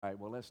All right,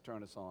 well, let's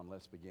turn this on.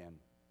 Let's begin.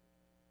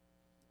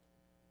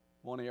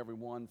 Morning,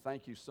 everyone.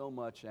 Thank you so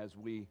much. As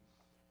we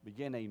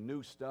begin a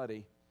new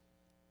study,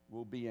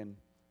 we'll be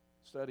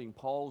studying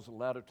Paul's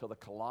letter to the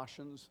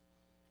Colossians.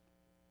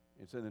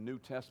 It's in the New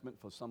Testament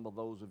for some of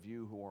those of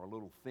you who are a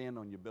little thin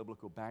on your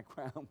biblical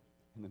background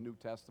in the New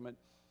Testament.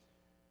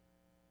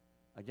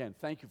 Again,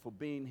 thank you for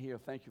being here.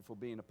 Thank you for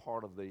being a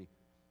part of the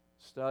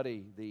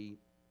study, the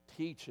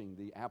teaching,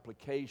 the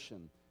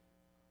application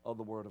of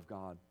the Word of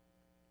God.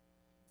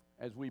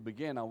 As we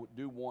begin, I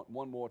do want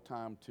one more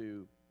time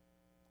to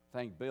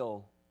thank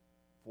Bill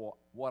for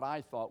what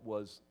I thought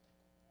was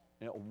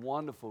a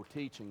wonderful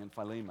teaching in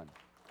Philemon.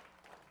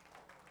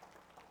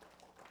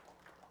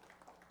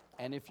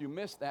 And if you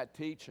missed that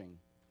teaching,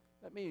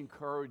 let me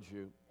encourage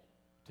you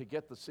to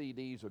get the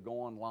CDs or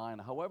go online,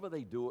 however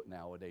they do it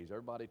nowadays.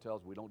 Everybody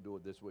tells we don't do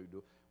it this way, we do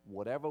it.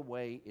 Whatever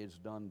way is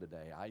done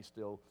today. I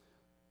still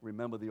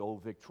remember the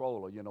old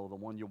Victrola, the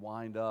one you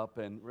wind up,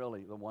 and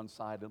really the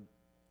one-sided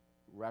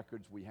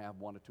records, we have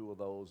one or two of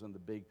those, and the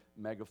big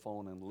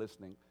megaphone and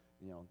listening.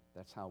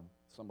 That's how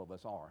some of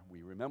us are.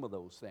 We remember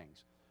those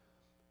things.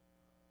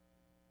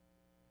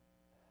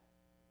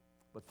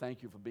 But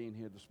thank you for being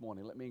here this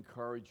morning. Let me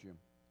encourage you.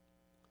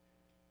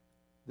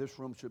 This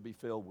room should be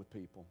filled with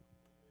people.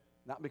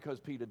 Not because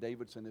Peter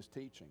Davidson is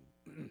teaching,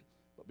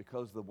 but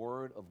because the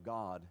Word of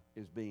God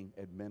is being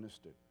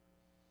administered.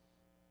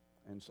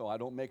 And so I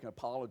don't make an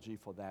apology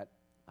for that.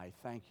 I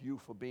thank you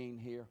for being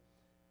here.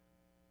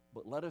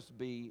 But let us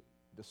be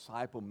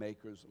disciple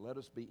makers. Let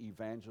us be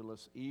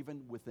evangelists,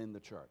 even within the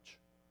church.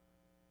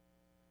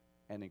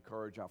 And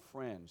encourage our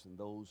friends and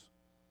those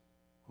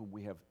whom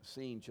we have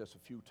seen just a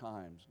few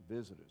times,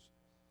 visitors,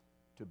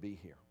 to be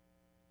here,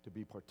 to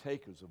be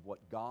partakers of what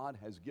God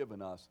has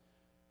given us,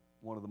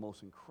 one of the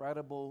most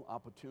incredible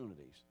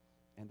opportunities,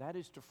 and that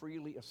is to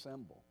freely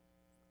assemble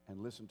and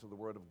listen to the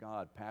Word of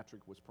God.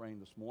 Patrick was praying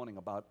this morning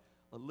about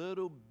a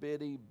little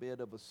bitty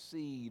bit of a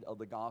seed of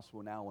the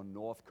gospel now in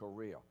North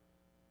Korea.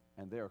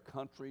 And there are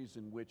countries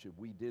in which if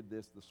we did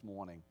this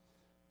morning,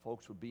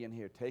 folks would be in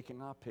here taking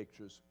our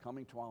pictures,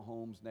 coming to our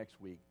homes next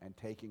week, and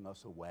taking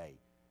us away,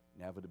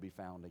 never to be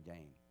found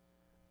again.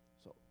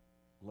 So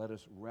let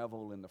us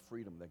revel in the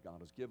freedom that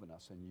God has given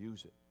us and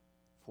use it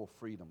for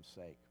freedom's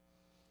sake.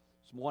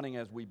 This morning,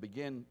 as we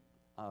begin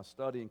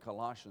studying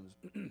Colossians,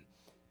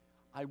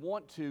 I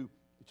want to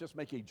just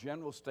make a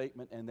general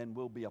statement, and then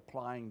we'll be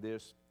applying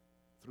this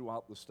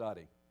throughout the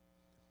study.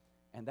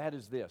 And that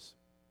is this.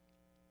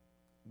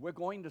 We're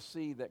going to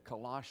see that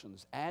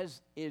Colossians,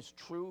 as is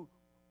true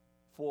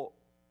for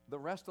the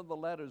rest of the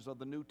letters of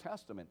the New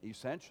Testament,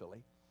 essentially,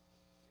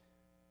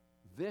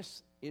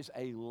 this is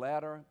a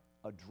letter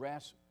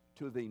addressed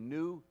to the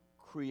new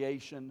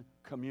creation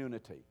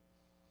community.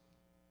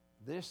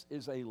 This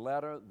is a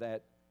letter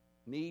that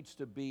needs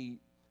to be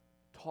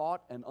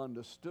taught and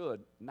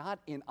understood, not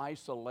in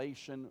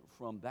isolation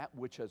from that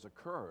which has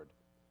occurred,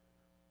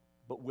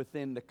 but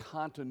within the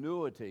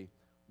continuity,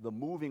 the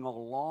moving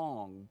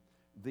along,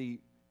 the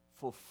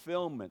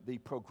fulfillment, the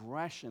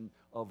progression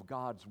of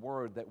God's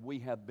Word that we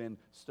have been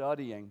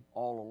studying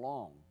all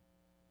along.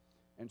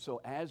 And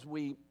so as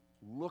we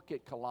look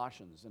at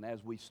Colossians and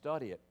as we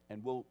study it,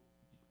 and we'll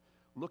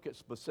look at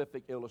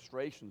specific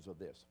illustrations of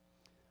this,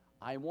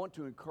 I want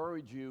to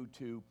encourage you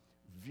to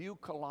view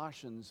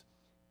Colossians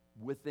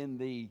within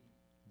the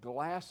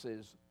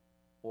glasses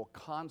or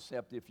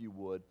concept, if you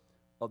would,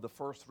 of the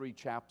first 3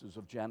 chapters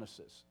of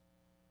Genesis.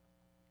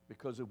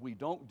 Because if we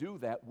don't do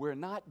that, we're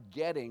not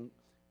getting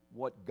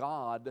what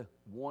God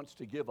wants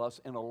to give us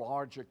in a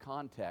larger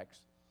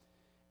context.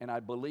 And I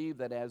believe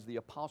that as the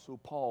Apostle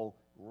Paul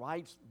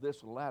writes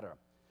this letter,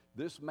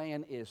 this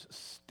man is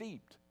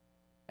steeped,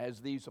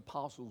 as these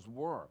apostles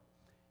were,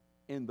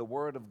 in the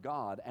Word of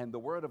God. And the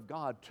Word of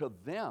God to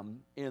them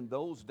in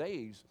those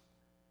days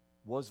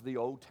was the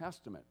Old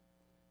Testament.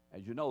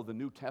 As you know, the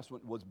New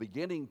Testament was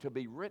beginning to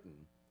be written.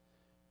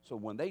 So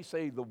when they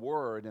say the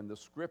Word and the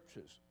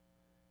Scriptures,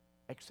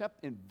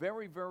 except in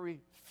very, very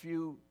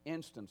few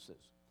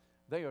instances,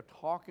 they are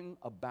talking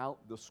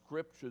about the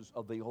Scriptures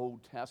of the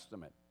Old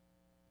Testament,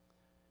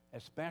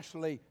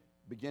 especially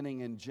beginning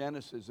in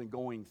Genesis and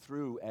going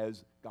through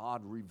as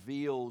God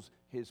reveals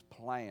His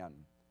plan.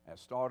 As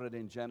started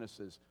in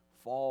Genesis,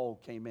 fall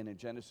came in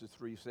Genesis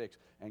 3:6,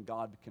 and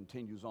God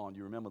continues on.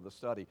 You remember the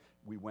study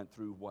we went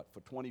through, for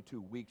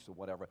 22 weeks or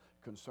whatever,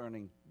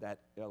 concerning that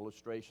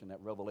illustration,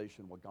 that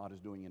revelation, what God is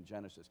doing in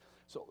Genesis.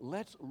 So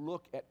let's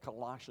look at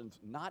Colossians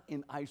not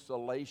in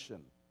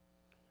isolation,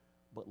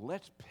 but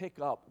let's pick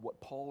up what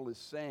Paul is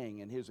saying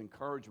in his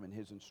encouragement,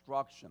 his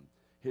instruction,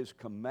 his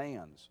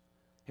commands,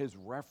 his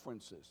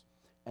references,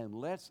 and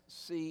let's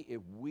see if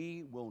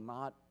we will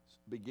not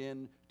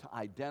begin to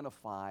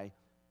identify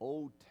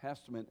Old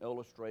Testament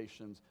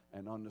illustrations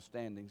and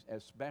understandings,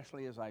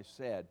 especially, as I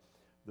said,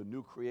 the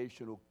new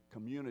creational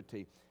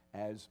community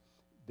as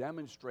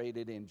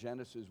demonstrated in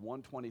Genesis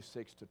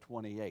 1:26 to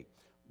 28.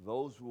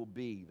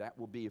 That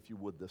will be, if you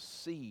would, the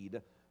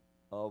seed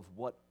of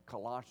what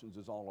Colossians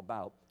is all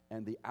about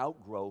and the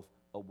outgrowth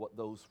of what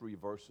those 3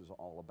 verses are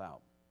all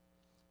about.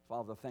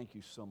 Father, thank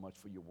you so much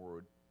for your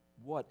word.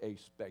 What a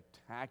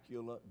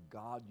spectacular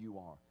God you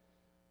are.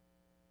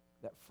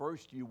 That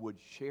first you would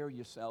share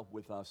yourself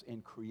with us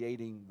in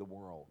creating the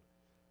world,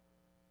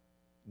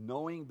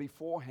 knowing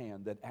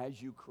beforehand that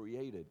as you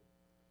created,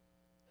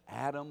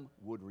 Adam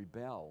would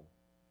rebel,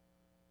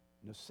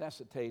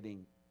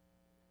 necessitating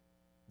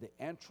the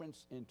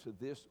entrance into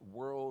this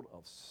world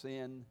of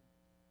sin,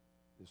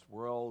 this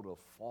world of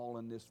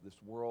fallenness,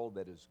 this world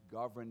that is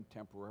governed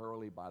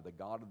temporarily by the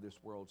god of this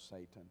world,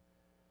 Satan,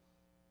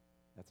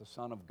 that the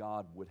Son of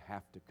God would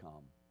have to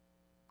come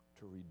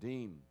to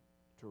redeem,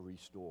 to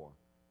restore,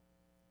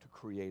 to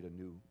create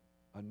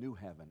a new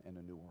heaven and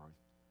a new earth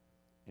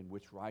in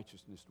which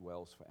righteousness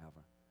dwells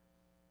forever.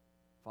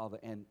 Father,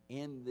 and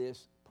in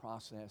this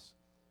process,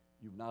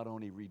 you've not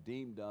only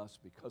redeemed us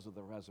because of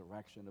the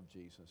resurrection of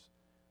Jesus,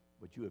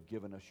 but you have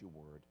given us your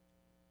word.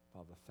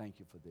 Father, thank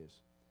you for this.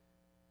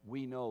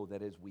 We know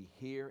that as we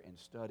hear and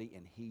study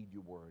and heed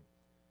your word,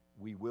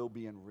 we will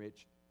be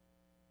enriched,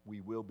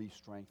 we will be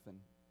strengthened,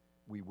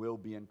 we will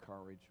be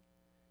encouraged,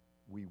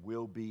 we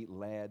will be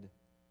led,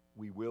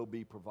 we will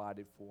be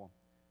provided for,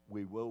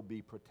 we will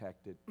be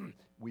protected,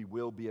 we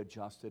will be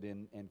adjusted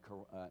and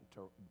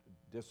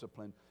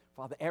disciplined.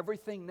 Father,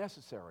 everything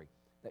necessary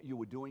that you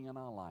were doing in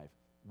our life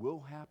will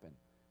happen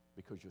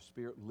because your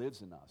Spirit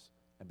lives in us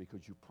and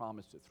because you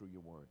promised it through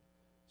your word.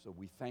 So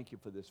we thank you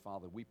for this,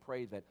 Father. We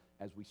pray that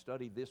as we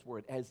study this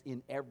word, as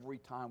in every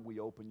time we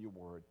open your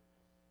word,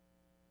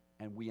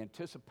 and we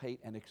anticipate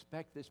and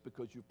expect this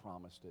because you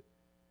promised it,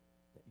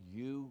 that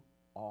you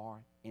are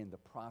in the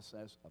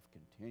process of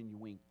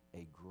continuing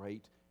a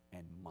great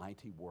and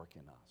mighty work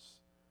in us,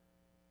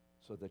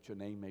 so that your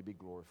name may be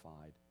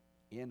glorified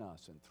in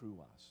us and through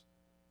us.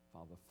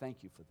 Father,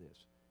 thank you for this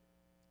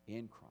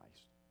in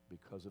Christ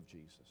because of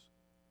Jesus.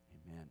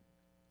 Amen.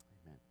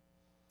 Amen.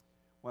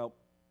 Well,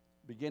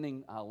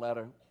 beginning our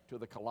letter to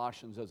the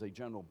Colossians as a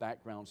general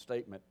background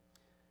statement,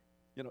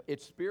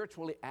 it's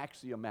spiritually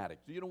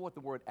axiomatic. Do you know what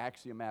the word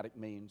axiomatic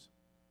means?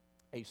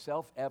 A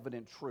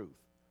self-evident truth.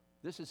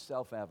 This is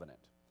self-evident.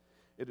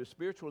 It is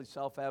spiritually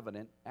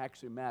self-evident,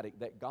 axiomatic,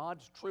 that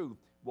God's truth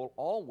will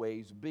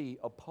always be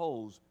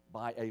opposed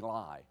by a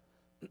lie.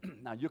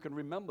 Now, you can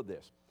remember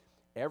this.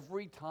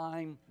 Every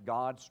time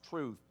God's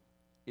truth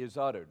is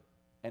uttered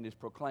and is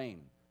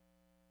proclaimed,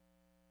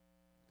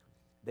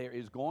 there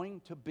is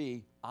going to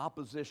be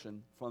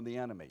opposition from the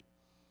enemy.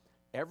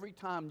 Every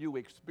time you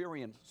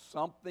experience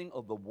something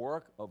of the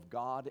work of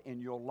God in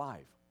your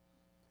life,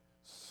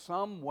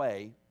 some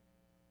way,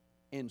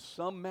 in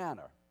some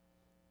manner,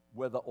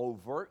 whether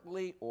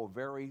overtly or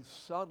very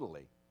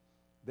subtly,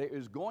 there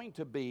is going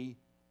to be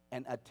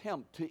an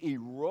attempt to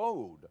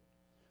erode,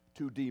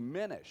 to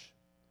diminish,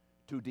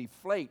 to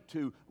deflate,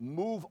 to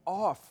move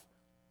off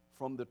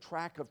from the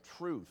track of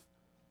truth,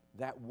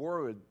 that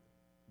word,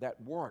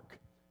 that work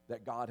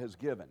that God has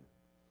given.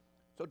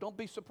 So don't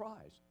be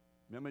surprised.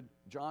 Remember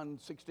John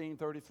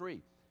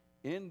 16:33.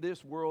 In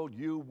this world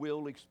you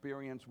will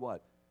experience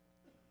what?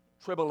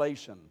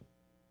 Tribulation,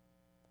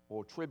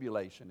 or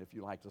tribulation, if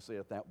you like to say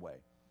it that way.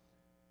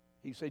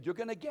 He said, you're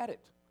going to get it,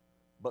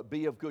 but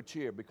be of good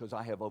cheer because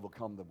I have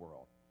overcome the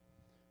world.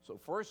 So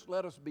first,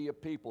 let us be a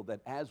people that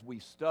as we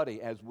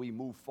study, as we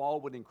move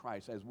forward in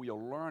Christ, as we are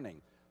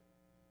learning,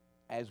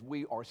 as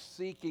we are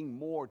seeking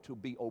more to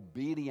be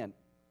obedient,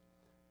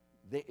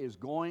 there is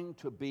going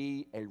to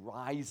be a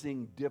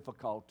rising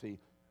difficulty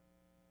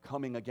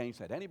coming against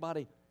that.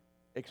 Anybody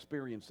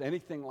experience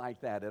anything like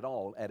that at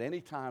all, at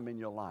any time in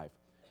your life?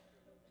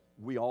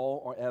 We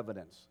all are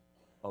evidence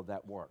of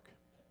that work.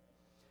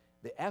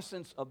 The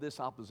essence of this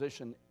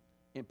opposition,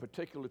 in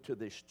particular to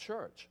this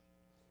church,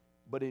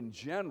 but in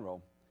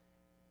general,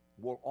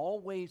 will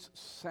always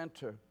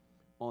center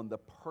on the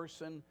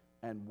person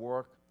and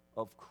work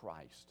of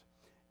Christ.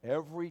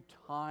 Every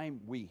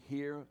time we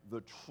hear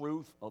the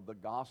truth of the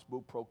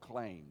gospel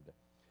proclaimed,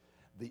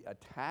 the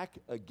attack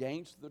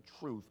against the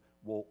truth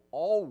will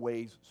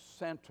always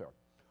center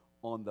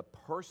on the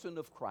person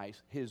of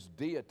Christ, his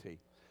deity,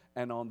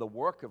 and on the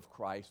work of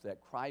Christ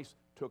that Christ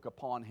took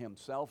upon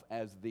himself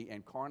as the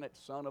incarnate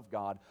Son of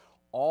God.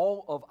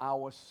 All of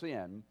our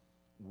sin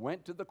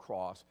went to the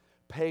cross,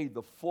 paid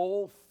the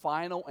full,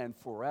 final, and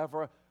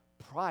forever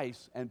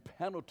price and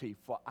penalty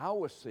for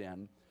our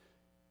sin,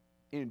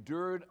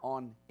 endured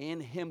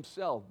in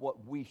himself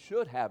what we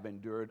should have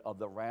endured of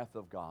the wrath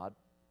of God.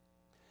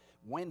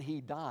 When he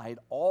died,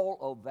 all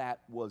of that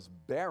was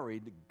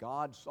buried.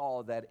 God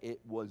saw that it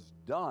was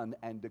done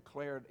and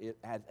declared it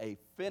as a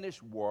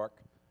finished work.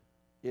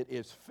 It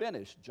is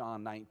finished,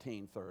 John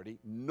 19:30.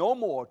 No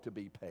more to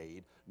be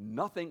paid,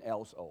 nothing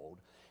else owed.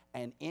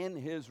 And in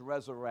his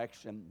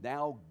resurrection,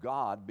 now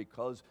God,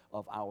 because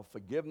of our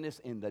forgiveness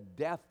in the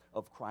death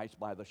of Christ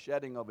by the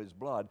shedding of his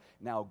blood,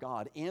 now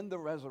God, in the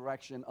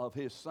resurrection of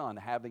his Son,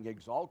 having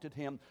exalted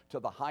him to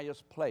the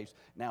highest place,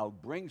 now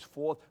brings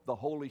forth the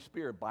Holy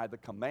Spirit by the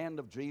command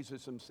of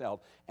Jesus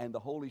himself. And the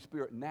Holy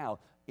Spirit now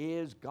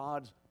is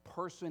God's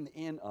person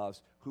in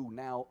us, who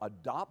now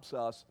adopts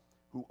us,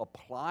 who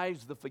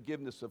applies the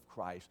forgiveness of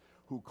Christ,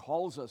 who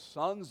calls us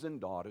sons and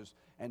daughters,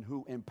 and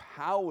who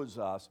empowers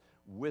us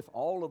with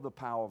all of the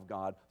power of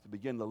God to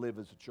begin to live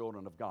as the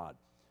children of God.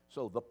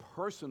 So the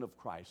person of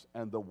Christ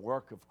and the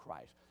work of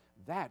Christ,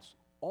 that's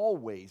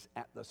always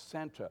at the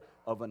center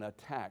of an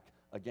attack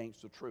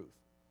against the truth.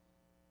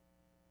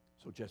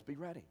 So just be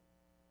ready.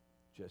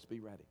 Just be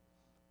ready.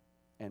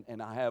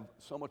 And I have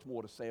so much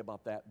more to say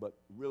about that, but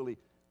really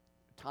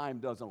time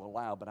doesn't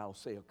allow, but I'll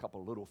say a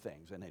couple little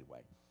things. And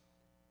anyway,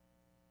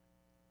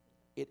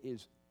 it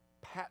is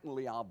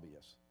patently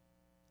obvious,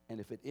 and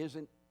if it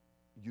isn't,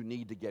 you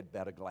need to get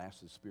better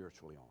glasses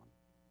spiritually on.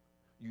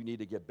 You need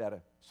to get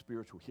better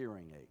spiritual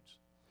hearing aids.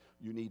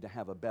 You need to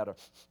have a better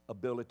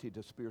ability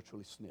to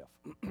spiritually sniff.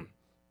 It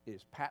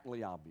is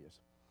patently obvious.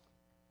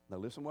 Now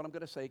listen what I'm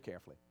going to say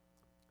carefully.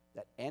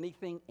 That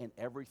anything and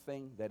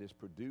everything that is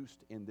produced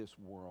in this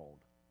world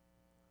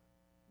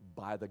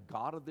by the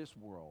God of this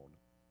world,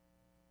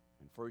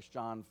 in 1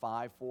 John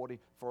 5:40,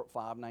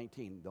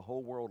 5:19, the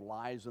whole world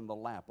lies in the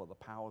lap of the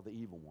power of the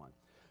evil one.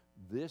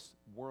 This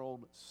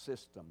world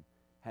system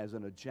has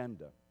an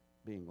agenda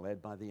being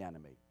led by the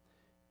enemy,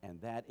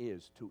 and that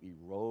is to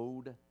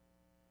erode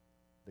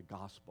the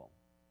gospel,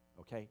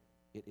 okay?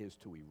 It is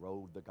to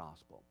erode the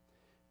gospel.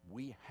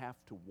 We have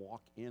to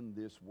walk in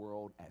this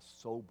world as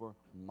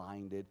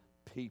sober-minded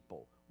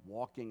people,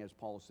 walking, as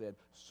Paul said,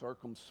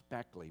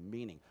 circumspectly,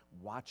 meaning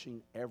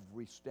watching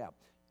every step,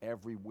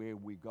 everywhere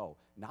we go.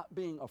 Not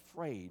being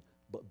afraid,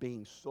 but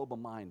being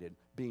sober-minded,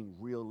 being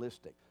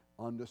realistic,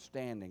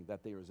 understanding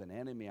that there is an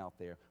enemy out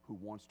there who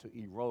wants to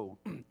erode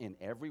in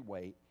every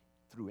way,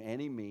 through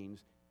any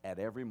means, at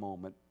every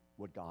moment,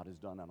 what God has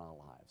done in our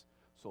lives.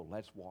 So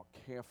let's walk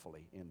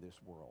carefully in this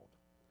world.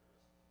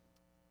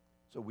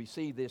 So we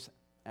see this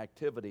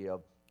activity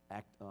of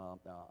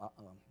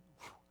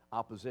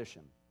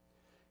opposition.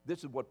 This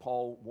is what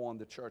Paul warned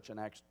the church in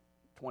Acts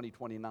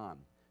 20:29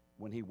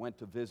 when he went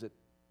to visit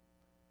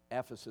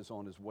Ephesus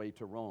on his way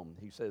to Rome.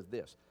 He says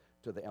this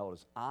to the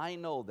elders, I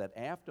know that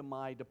after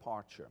my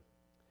departure,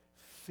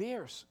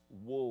 fierce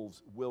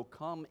wolves will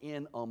come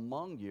in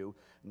among you,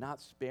 not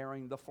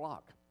sparing the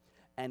flock.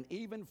 And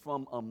even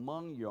from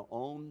among your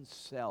own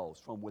selves,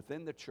 from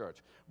within the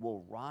church,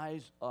 will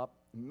rise up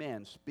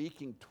men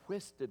speaking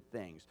twisted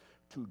things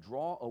to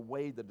draw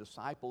away the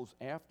disciples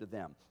after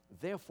them.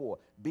 Therefore,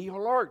 be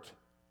alert.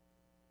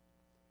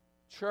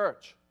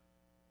 Church,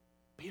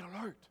 be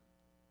alert.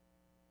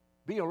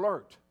 Be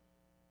alert.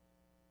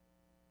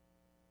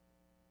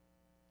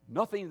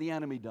 Nothing the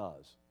enemy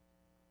does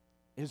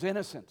is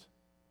innocent.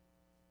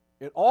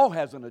 It all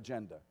has an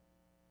agenda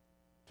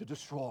to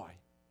destroy.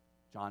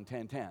 John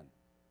 10:10.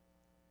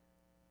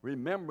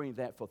 Remembering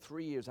that for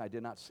 3 years I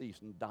did not cease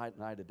and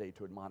night and day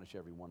to admonish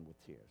everyone with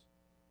tears.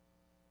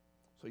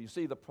 So you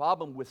see, the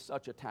problem with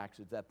such attacks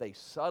is that they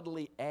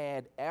subtly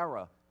add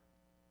error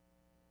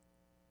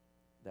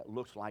that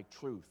looks like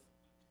truth.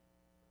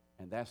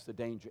 And that's the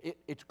danger.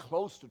 It's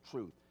close to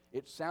truth.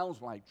 It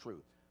sounds like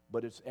truth,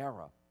 but it's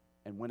error.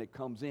 And when it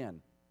comes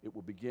in, it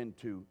will begin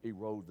to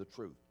erode the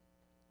truth.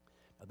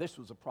 Now, this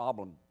was a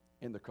problem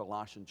in the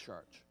Colossian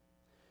church.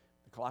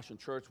 The Colossian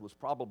church was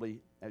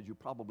probably, as you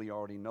probably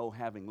already know,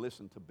 having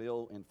listened to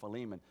Bill and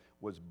Philemon,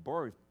 was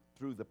birthed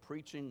through the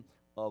preaching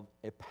of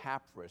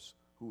Epaphras,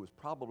 who was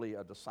probably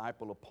a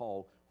disciple of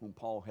Paul, whom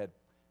Paul had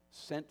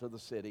sent to the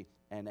city.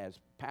 And as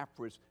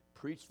Epaphras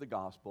preached the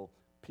gospel,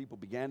 people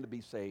began to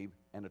be saved,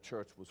 and a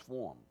church was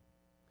formed.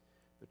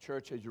 The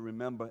church, as you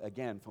remember,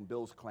 again, from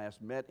Bill's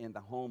class, met in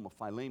the home of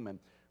Philemon,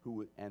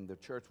 and the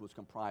church was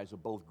comprised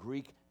of both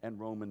Greek and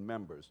Roman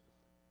members.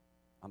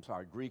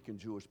 Greek and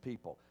Jewish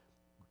people.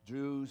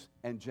 Jews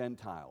and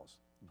Gentiles.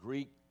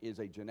 Greek is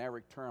a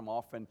generic term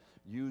often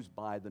used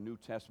by the New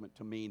Testament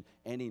to mean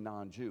any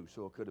non-Jew.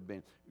 So it could have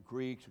been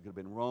Greeks, it could have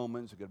been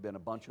Romans, it could have been a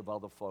bunch of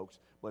other folks.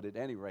 But at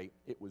any rate,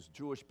 it was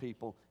Jewish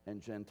people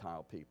and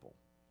Gentile people.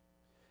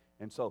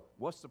 And so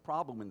what's the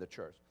problem in the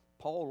church?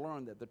 Paul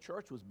learned that the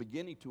church was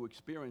beginning to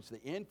experience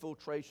the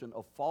infiltration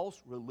of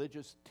false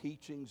religious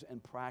teachings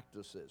and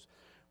practices,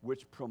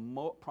 which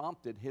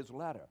prompted his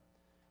letter.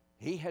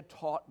 He had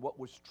taught what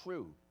was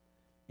true.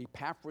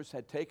 Epaphras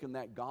had taken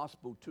that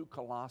gospel to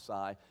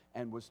Colossae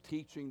and was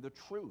teaching the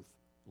truth,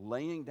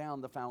 laying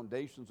down the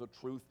foundations of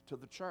truth to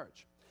the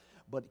church.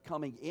 But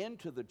coming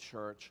into the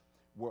church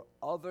were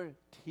other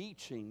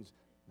teachings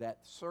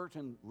that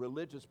certain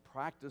religious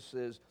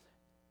practices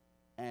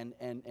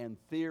and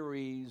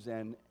theories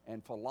and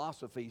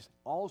philosophies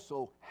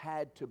also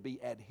had to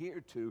be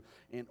adhered to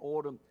in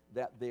order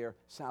that their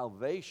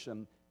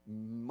salvation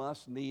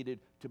needed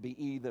to be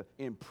either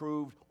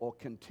improved or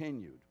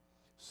continued.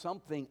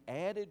 Something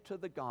added to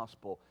the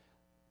gospel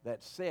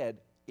that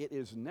said it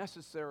is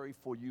necessary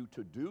for you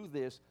to do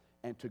this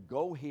and to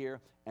go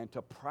here and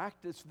to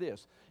practice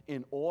this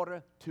in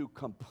order to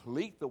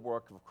complete the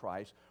work of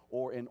Christ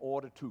or in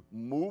order to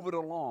move it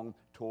along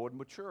toward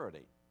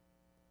maturity.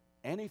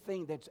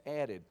 Anything that's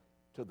added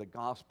to the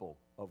gospel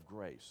of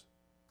grace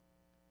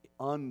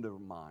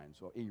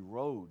undermines or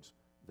erodes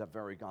the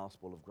very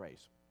gospel of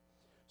grace.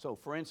 So,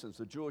 for instance,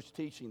 the Jewish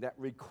teaching that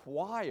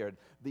required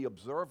the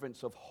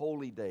observance of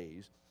holy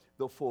days,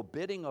 the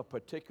forbidding of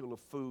particular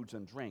foods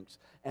and drinks,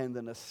 and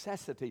the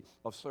necessity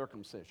of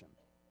circumcision.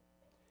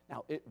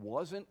 Now, it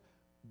wasn't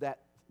that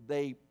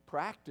they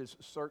practiced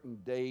certain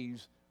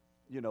days,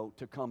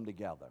 to come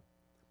together.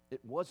 It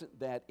wasn't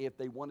that if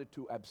they wanted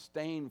to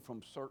abstain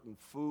from certain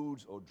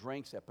foods or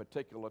drinks at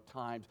particular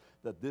times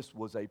that this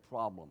was a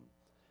problem.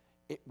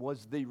 It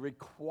was the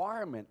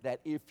requirement that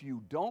if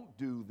you don't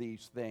do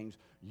these things,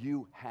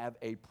 you have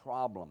a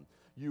problem.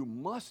 You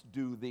must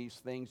do these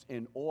things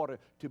in order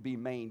to be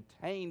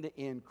maintained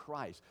in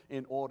Christ,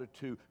 in order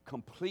to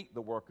complete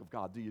the work of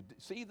God. Do you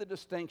see the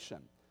distinction?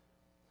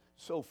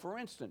 So, for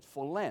instance,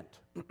 for Lent,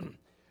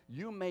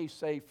 you may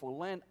say, for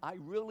Lent, I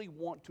really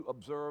want to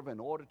observe in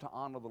order to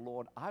honor the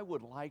Lord. I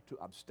would like to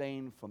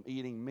abstain from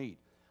eating meat.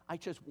 I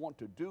just want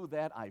to do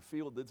that. I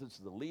feel that this is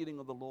the leading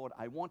of the Lord.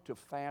 I want to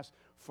fast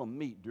from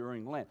meat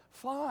during Lent.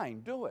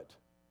 Fine, do it.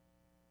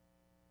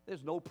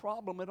 There's no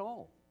problem at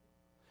all.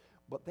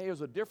 But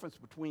there's a difference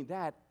between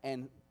that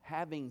and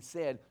having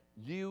said,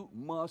 you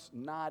must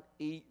not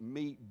eat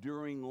meat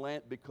during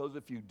Lent, because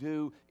if you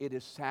do, it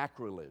is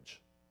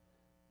sacrilege.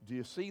 Do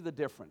you see the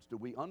difference? Do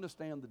we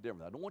understand the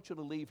difference? I don't want you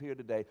to leave here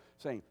today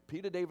saying,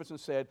 Peter Davidson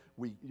said,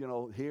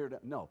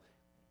 no.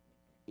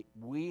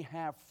 We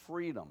have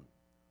freedom,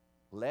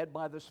 led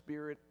by the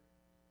Spirit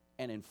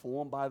and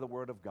informed by the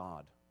Word of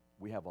God.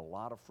 We have a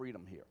lot of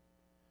freedom here.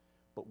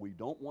 But we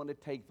don't want to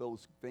take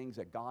those things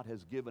that God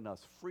has given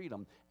us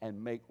freedom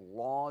and make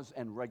laws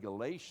and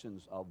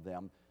regulations of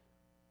them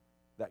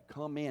that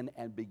come in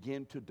and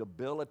begin to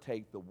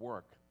debilitate the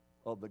work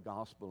of the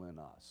gospel in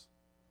us.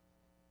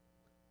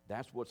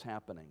 That's what's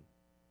happening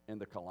in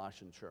the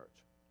Colossian church.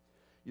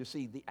 You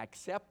see, the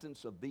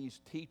acceptance of these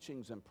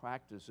teachings and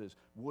practices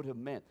would have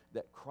meant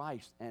that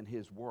Christ and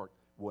his work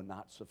were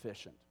not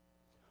sufficient.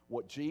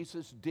 What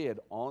Jesus did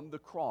on the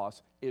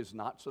cross is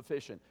not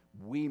sufficient.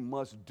 We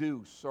must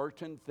do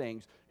certain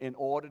things in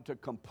order to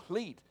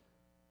complete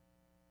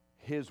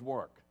his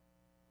work.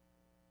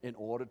 In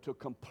order to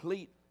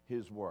complete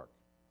his work.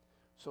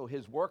 So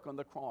his work on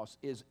the cross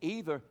is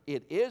either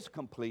it is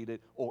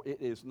completed or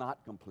it is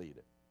not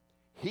completed.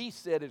 He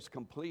said it's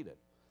completed.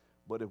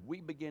 But if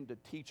we begin to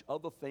teach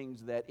other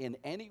things that in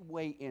any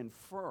way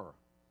infer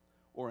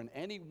or in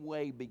any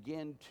way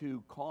begin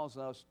to cause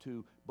us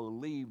to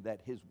believe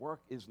that his work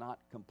is not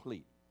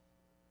complete,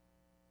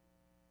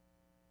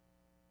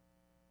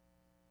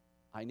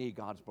 I need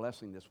God's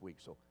blessing this week,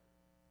 so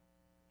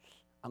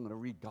I'm going to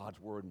read God's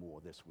word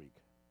more this week.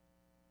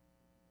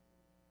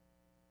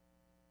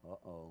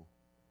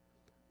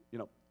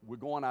 We're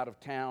going out of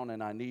town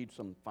and I need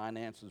some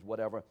finances,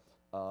 whatever.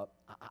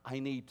 I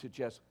need to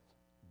just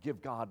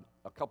give God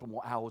a couple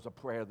more hours of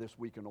prayer this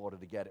week in order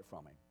to get it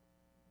from him.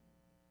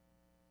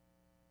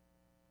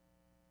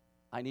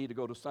 I need to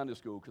go to Sunday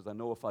school because I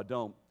know if I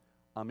don't,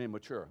 I'm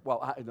immature.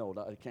 Well,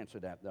 I can't say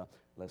that.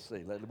 Let's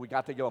see. We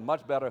got to give a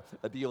much better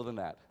a deal than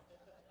that.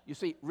 You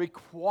see,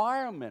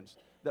 requirements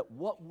that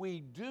what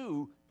we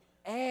do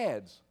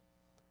adds.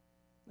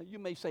 Now, you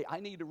may say, I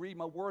need to read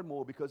my word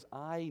more because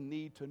I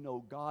need to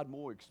know God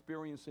more,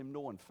 experience him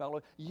more, and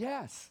fellow.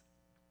 Yes.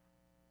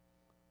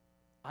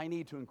 I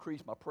need to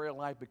increase my prayer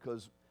life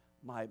because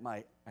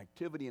my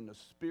activity in the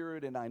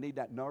Spirit and I need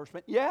that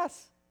nourishment.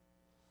 Yes.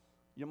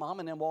 Your mom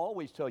and them will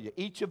always tell you,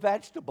 eat your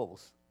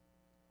vegetables.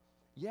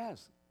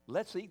 Yes,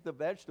 let's eat the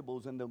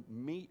vegetables and the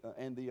meat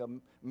and the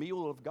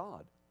meal of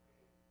God.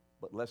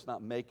 But let's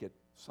not make it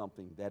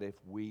something that if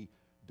we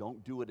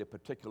don't do it a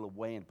particular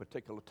way, in a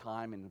particular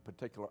time, in a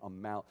particular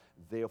amount,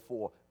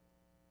 therefore,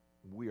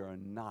 we are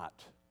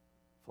not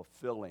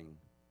fulfilling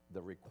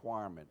the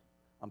requirement.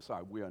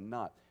 We are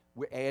not.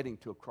 We're adding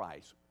to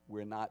Christ.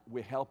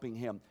 We're helping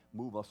him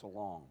move us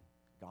along.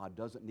 God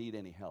doesn't need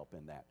any help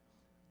in that.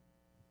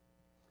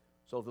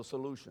 So the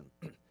solution,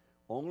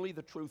 only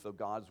the truth of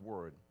God's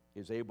word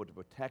is able to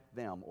protect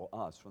them or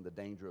us from the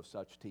danger of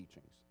such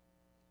teachings.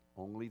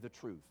 Only the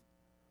truth.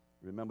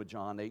 Remember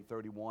John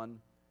 8:31?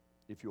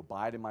 If you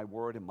abide in my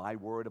word and my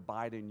word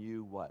abide in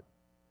you, what?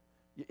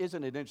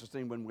 Isn't it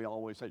interesting when we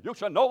always say, you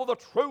shall know the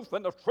truth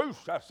and the truth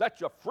shall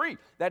set you free?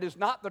 That is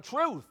not the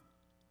truth.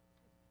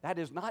 That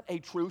is not a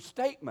true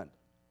statement.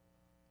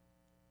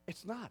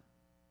 It's not.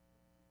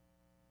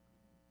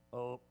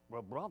 Oh,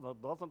 well, brother,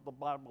 doesn't the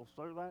Bible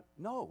say that?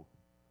 No.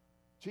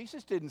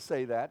 Jesus didn't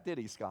say that, did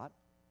he, Scott?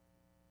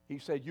 He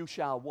said, you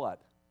shall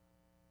what?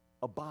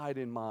 Abide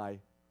in my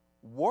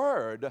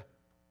word,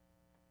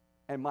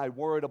 and my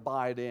word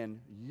abide in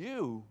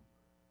you.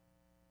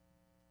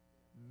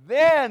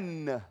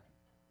 Then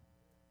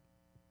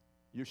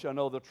you shall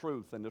know the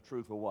truth, and the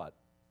truth will what?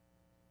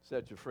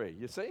 Set you free.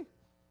 You see?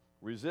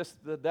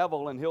 Resist the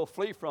devil and he'll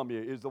flee from you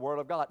is the word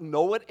of God.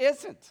 No, it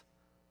isn't.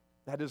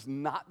 That is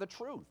not the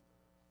truth.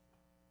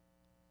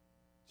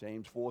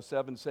 James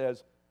 4:7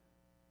 says,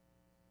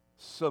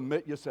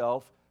 submit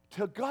yourself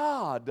to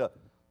God.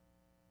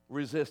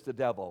 Resist the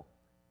devil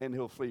and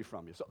he'll flee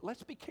from you. So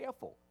let's be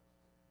careful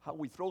how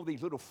we throw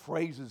these little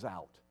phrases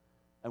out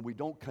and we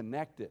don't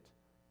connect it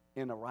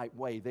in the right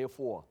way.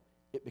 Therefore,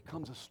 it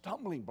becomes a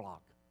stumbling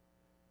block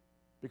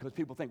because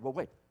people think, well,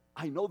 wait,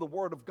 I know the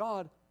word of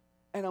God,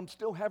 and I'm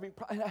still having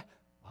problems.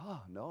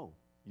 No.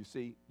 You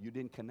see, you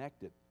didn't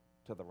connect it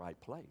to the right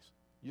place.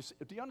 You see,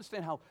 do you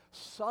understand how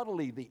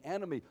subtly the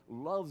enemy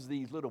loves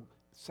these little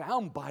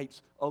sound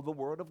bites of the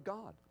Word of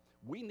God?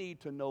 We need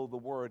to know the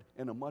Word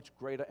in a much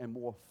greater and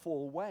more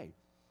full way.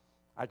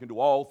 I can do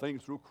all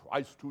things through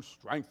Christ who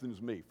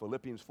strengthens me.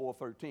 Philippians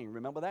 4:13.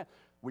 Remember that?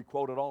 We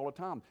quote it all the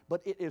time.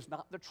 But it is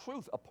not the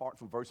truth apart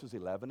from verses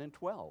 11 and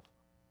 12.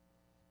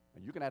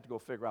 And you're going to have to go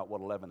figure out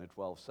what 11 and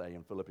 12 say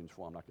in Philippians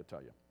 4. I'm not going to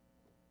tell you.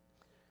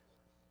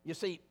 You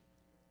see,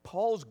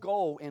 Paul's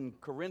goal in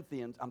Corinth,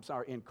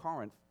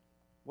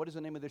 what is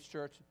the name of this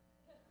church?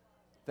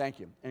 Thank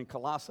you. In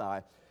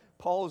Colossae,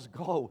 Paul's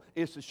goal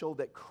is to show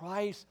that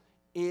Christ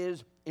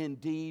is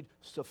indeed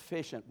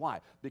sufficient. Why?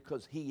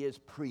 Because he is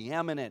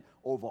preeminent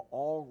over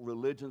all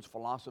religions,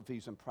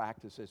 philosophies, and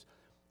practices.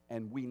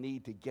 And we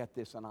need to get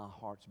this in our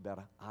hearts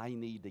better. I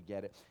need to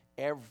get it.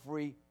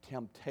 Every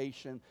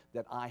temptation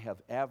that I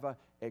have ever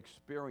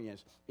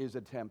experienced is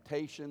a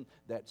temptation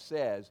that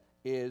says,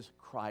 is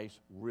Christ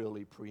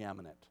really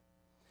preeminent?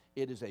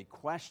 It is a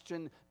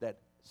question that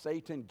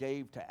Satan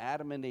gave to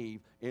Adam and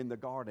Eve in the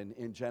garden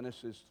in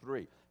Genesis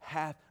 3.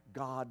 Hath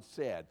God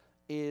said?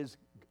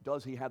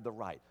 Does he have the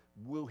right?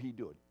 Will he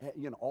do it?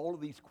 You know, all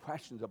of these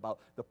questions about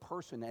the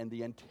person and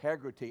the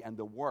integrity and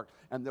the work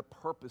and the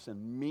purpose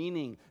and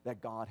meaning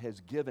that God has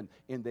given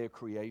in their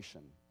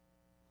creation.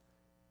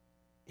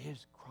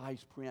 Is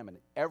Christ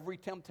preeminent? Every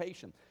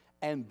temptation.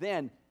 And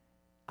then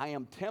I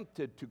am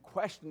tempted to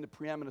question the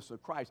preeminence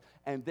of Christ.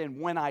 And then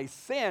when I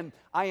sin,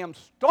 I am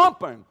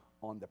stomping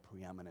on the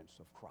preeminence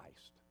of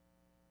Christ.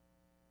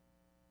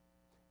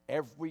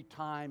 Every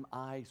time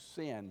I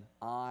sin,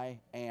 I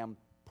am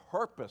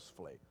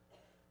purposefully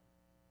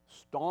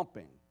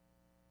stomping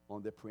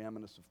on the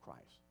preeminence of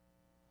Christ.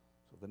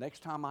 So the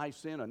next time I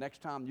sin or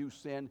next time you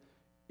sin,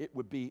 it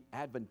would be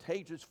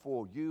advantageous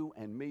for you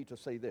and me to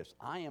say this: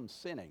 I am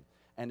sinning.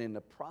 And in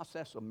the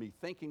process of me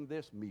thinking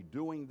this, me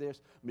doing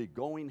this, me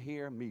going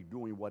here, me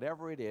doing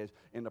whatever it is,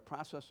 in the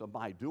process of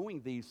my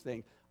doing these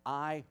things,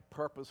 I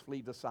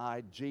purposefully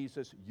decide,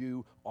 Jesus,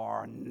 you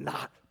are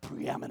not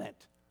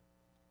preeminent.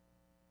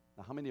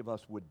 Now, how many of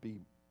us would be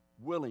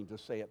willing to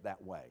say it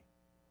that way?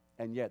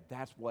 And yet,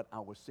 that's what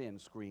our sin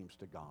screams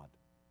to God.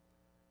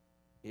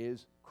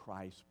 Is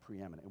Christ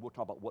preeminent? And we'll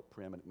talk about what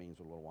preeminent means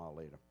a little while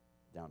later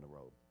down the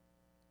road.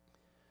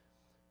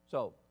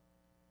 So,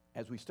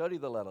 as we study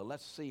the letter,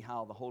 let's see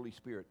how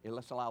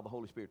let's allow the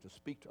Holy Spirit to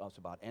speak to us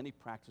about any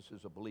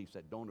practices or beliefs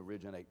that don't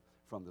originate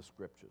from the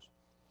Scriptures.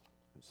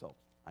 And so,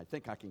 I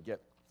think I can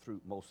get through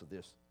most of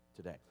this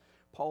today.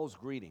 Paul's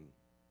greeting.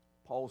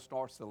 Paul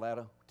starts the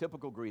letter,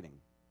 typical greeting.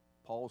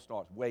 Paul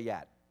starts, where you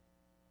at?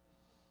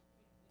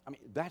 I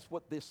mean, that's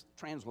what this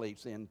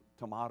translates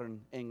into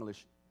modern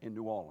English in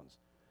New Orleans.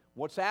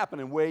 What's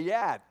happening? Where you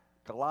at?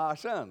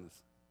 Colossians.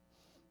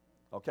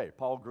 Okay,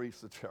 Paul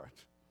greets the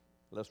church.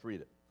 Let's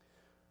read it.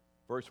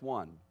 Verse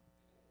 1,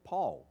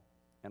 Paul,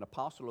 an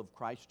apostle of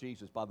Christ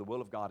Jesus by the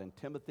will of God, and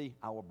Timothy,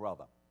 our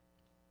brother.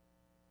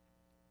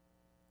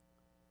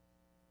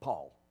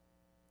 Paul.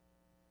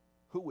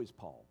 Who is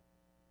Paul?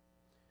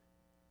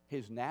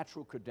 His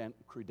natural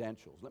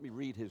credentials. Let me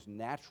read his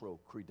natural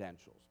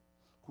credentials.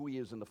 Who he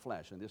is in the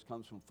flesh. And this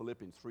comes from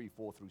Philippians 3,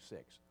 4 through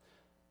 6.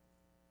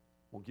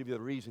 Won't give you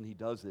the reason he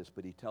does this,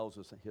 but he tells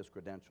us his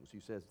credentials. He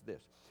says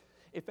this: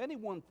 if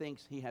anyone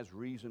thinks he has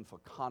reason for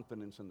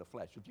confidence in the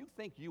flesh, if you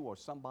think you are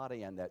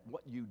somebody and that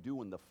what you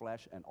do in the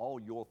flesh and all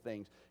your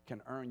things can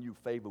earn you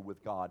favor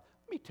with God,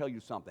 let me tell you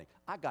something.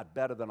 I got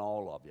better than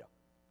all of you.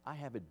 I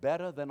have it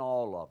better than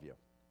all of you.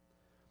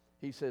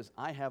 He says,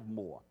 I have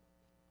more.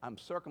 I'm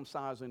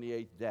circumcised in the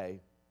 8th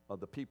day of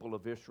the people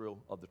of Israel,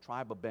 of the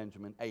tribe of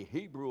Benjamin, a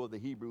Hebrew of the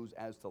Hebrews,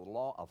 as to the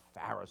law of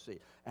Pharisee.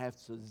 As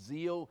to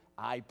zeal,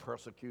 I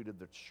persecuted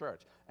the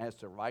church. As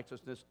to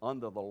righteousness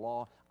under the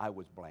law, I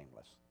was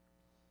blameless.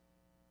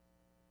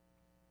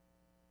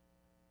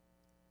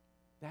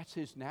 That's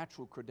his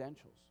natural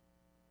credentials.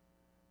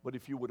 But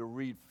if you were to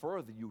read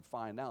further, you'd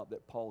find out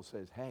that Paul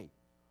says, hey,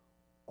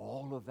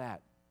 all of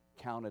that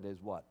counted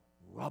as what?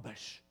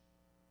 Rubbish.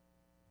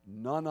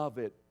 None of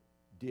it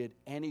did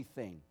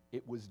anything.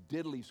 It was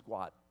diddly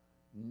squat.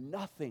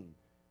 Nothing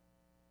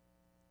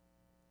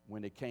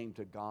when it came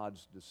to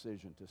God's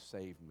decision to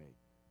save me.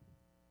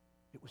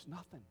 It was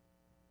nothing.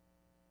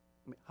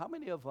 I mean, how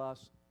many of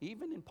us,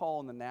 even in Paul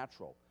in the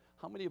natural,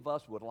 how many of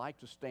us would like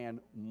to stand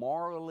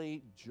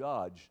morally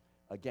judged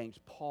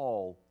against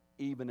Paul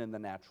even in the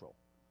natural?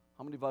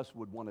 How many of us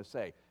would want to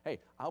say, hey,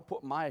 I'll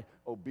put my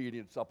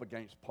obedience up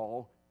against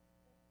Paul?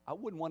 I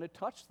wouldn't want to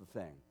touch the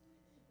thing.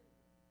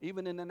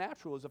 Even in the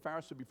natural, as a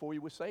Pharisee before he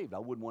was saved, I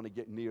wouldn't want to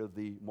get near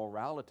the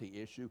morality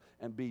issue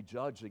and be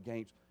judged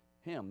against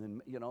him.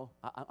 And, you know,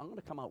 I'm going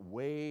to come out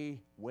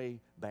way, way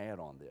bad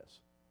on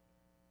this.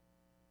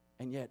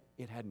 And yet,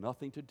 it had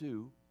nothing to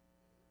do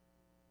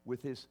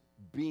with his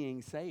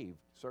being saved.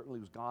 Certainly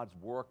it was God's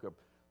work of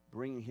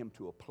bringing him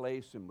to a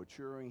place and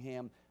maturing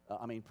him,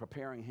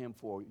 preparing him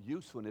for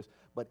usefulness.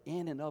 But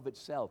in and of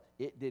itself,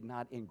 it did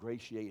not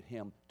ingratiate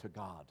him to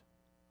God.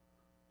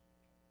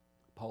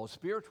 Paul's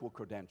spiritual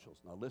credentials.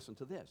 Now listen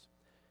to this.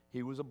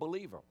 He was a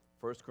believer.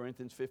 1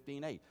 Corinthians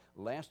 15:8.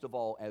 Last of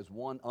all, as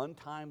one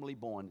untimely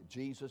born,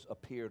 Jesus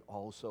appeared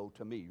also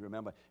to me.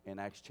 Remember in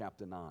Acts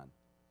chapter 9.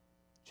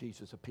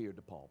 Jesus appeared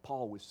to Paul.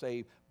 Paul was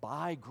saved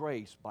by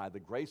grace, by the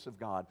grace of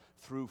God,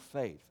 through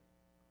faith.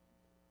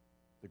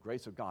 The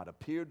grace of God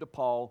appeared to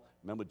Paul.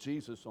 Remember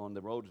Jesus on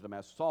the road to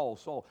Damascus. Saul,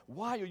 Saul,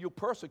 why are you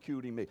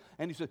persecuting me?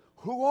 And he said,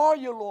 who are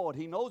you, Lord?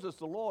 He knows it's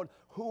the Lord.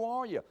 Who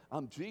are you?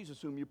 I'm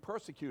Jesus whom you're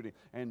persecuting.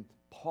 And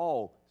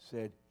Paul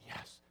said,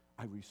 yes,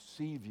 I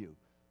receive you.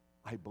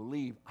 I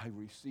believe, I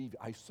receive,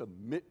 I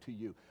submit to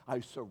you.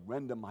 I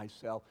surrender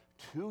myself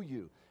to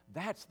you.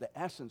 That's the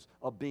essence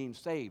of being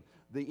saved.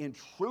 The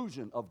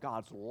intrusion of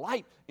God's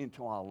light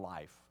into our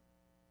life,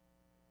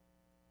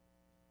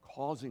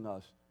 causing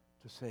us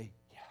to say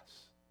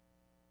yes.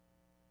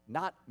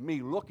 Not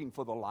me looking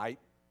for the light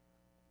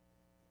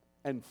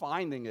and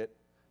finding it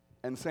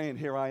and saying,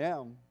 here I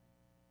am.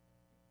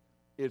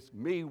 It's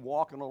me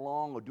walking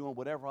along or doing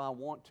whatever I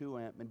want to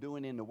and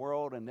doing in the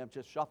world and then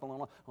just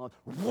shuffling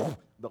along.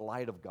 The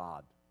light of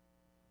God.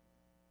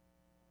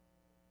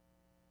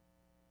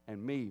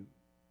 And me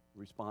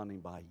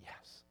responding by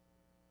yes.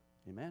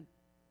 Amen?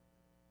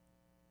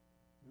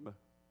 Remember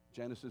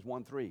Genesis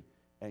 1:3.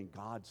 And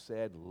God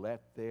said,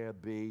 let there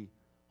be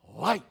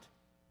light.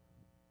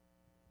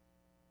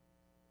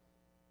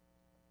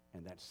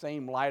 And that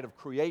same light of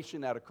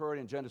creation that occurred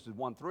in Genesis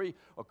 1:3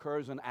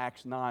 occurs in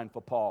Acts 9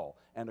 for Paul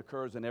and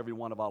occurs in every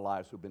one of our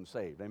lives who've been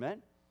saved.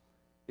 Amen?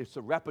 It's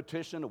a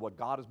repetition of what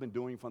God has been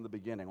doing from the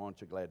beginning.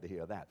 Aren't you glad to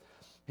hear that?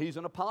 He's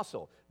an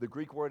apostle. The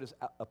Greek word is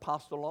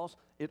apostolos.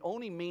 It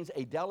only means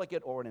a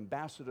delegate or an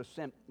ambassador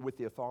sent with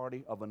the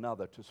authority of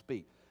another to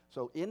speak.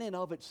 So in and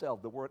of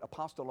itself, the word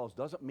apostolos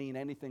doesn't mean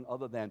anything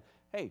other than,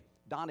 hey,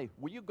 Donnie,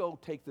 will you go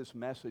take this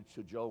message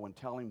to Joe and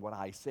tell him what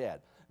I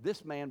said?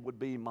 This man would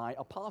be my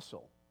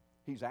apostle.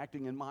 He's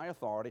acting in my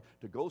authority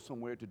to go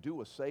somewhere to do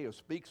or say or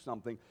speak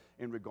something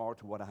in regard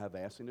to what I have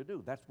asked him to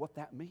do. That's what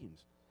that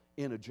means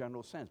in a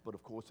general sense. But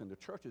of course, in the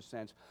church's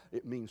sense,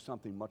 it means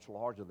something much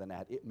larger than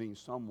that. It means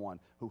someone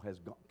who has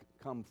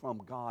come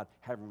from God,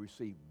 having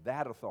received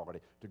that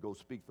authority to go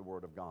speak the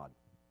word of God.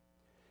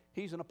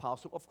 He's an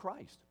apostle of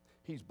Christ.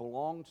 He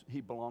belongs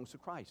to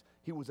Christ.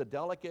 He was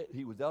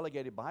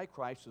delegated by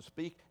Christ to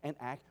speak and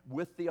act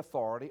with the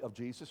authority of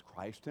Jesus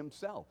Christ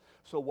himself.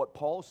 So what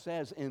Paul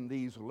says in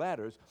these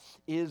letters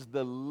is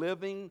the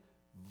living,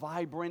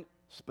 vibrant,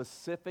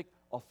 specific,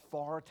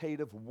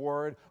 authoritative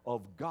word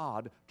of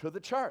God to the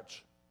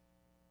church.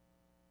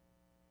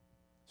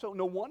 So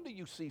no wonder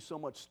you see so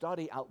much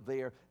study out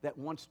there that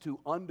wants to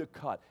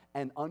undercut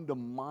and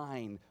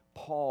undermine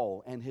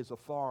Paul and his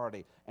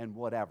authority and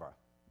whatever.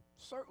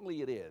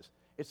 Certainly it is.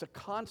 It's a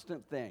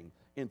constant thing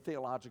in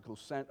theological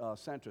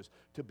centers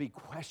to be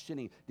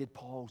questioning, did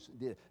Paul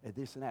did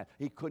this and that?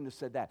 He couldn't have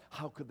said that.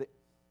 How could they?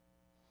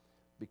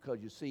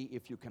 Because you see,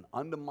 if you can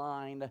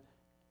undermine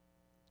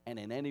and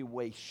in any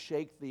way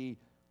shake the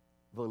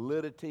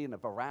validity and the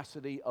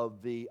veracity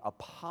of the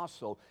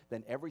apostle,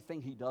 then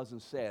everything he does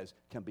and says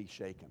can be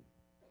shaken.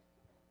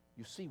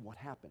 You see what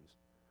happens.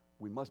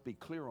 We must be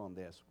clear on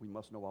this. We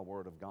must know our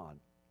word of God.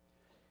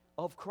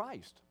 Of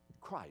Christ.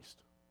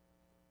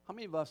 How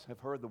many of us have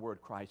heard the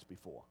word Christ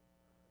before?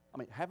 I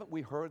mean, haven't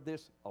we heard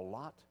this a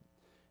lot?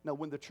 Now,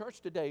 when the church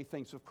today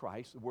thinks of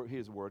Christ,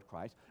 here's the word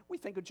Christ, we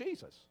think of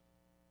Jesus.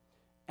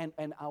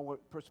 And our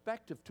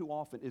perspective too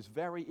often is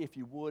very, if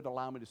you would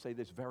allow me to say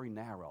this, very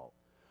narrow.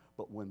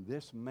 But when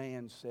this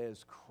man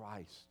says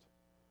Christ,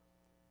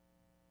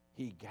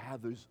 he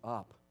gathers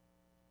up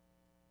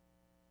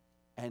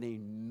an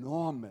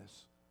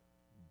enormous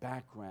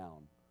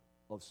background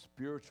of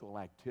spiritual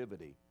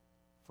activity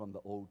from the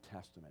Old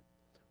Testament.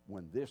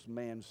 When this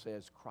man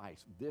says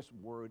Christ, this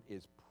word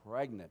is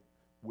pregnant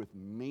with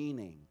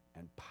meaning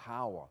and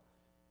power.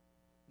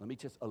 Let me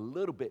just a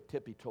little bit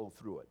tippy-toe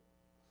through it.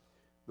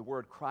 The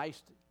word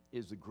Christ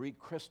is the Greek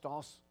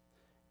Christos,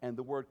 and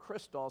the word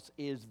Christos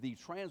is the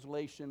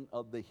translation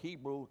of the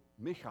Hebrew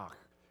Mishach,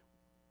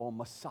 or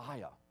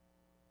Messiah.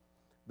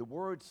 The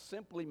word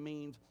simply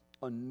means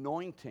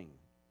anointing.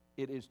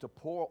 It is to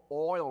pour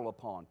oil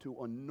upon,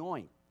 to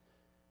anoint,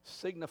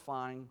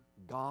 signifying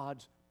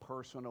God's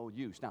personal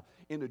use. Now,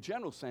 in a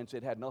general sense,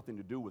 it had nothing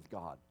to do with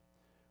God.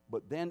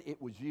 But then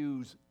it was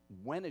used,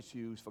 when it's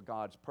used for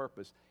God's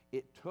purpose,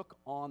 it took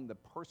on the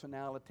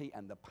personality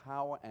and the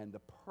power and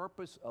the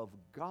purpose of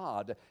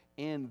God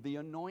in the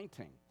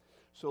anointing.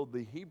 So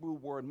the Hebrew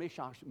word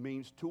mishach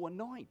means to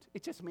anoint.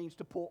 It just means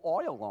to pour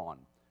oil on.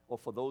 Or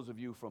for those of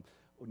you from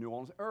New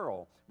Orleans,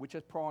 oil, which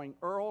is pouring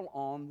oil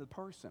on the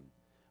person.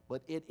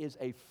 But it is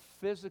a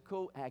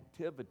physical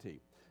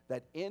activity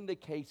that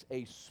indicates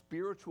a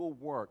spiritual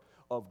work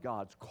of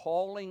God's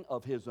calling,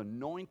 of his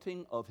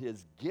anointing, of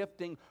his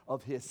gifting,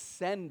 of his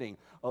sending,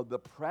 of the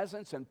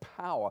presence and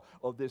power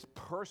of this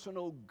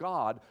personal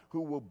God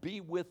who will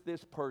be with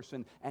this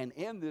person and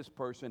in this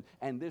person,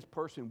 and this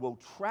person will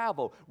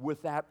travel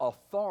with that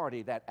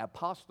authority, that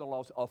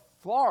apostolos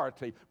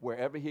authority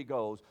wherever he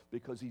goes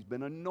because he's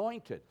been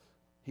anointed.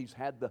 He's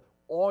had the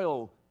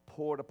oil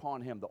poured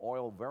upon him. The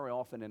oil, very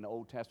often in the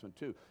Old Testament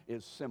too,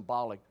 is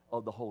symbolic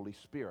of the Holy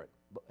Spirit.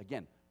 But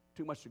again,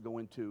 too much to go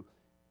into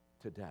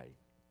today.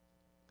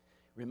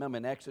 Remember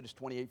in Exodus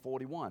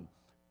 28:41,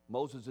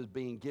 Moses is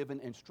being given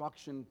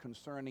instruction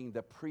concerning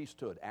the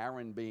priesthood,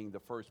 Aaron being the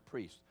first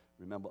priest,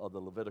 remember, of the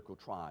Levitical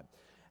tribe.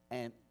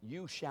 And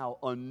you shall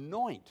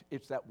anoint,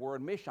 it's that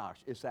word Mishash,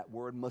 it's that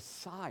word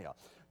Messiah.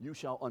 You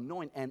shall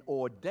anoint and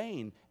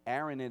ordain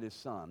Aaron and his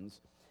sons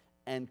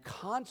and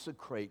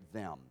consecrate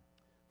them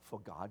for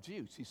God's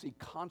use. You see,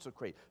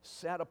 consecrate,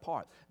 set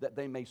apart, that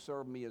they may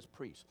serve me as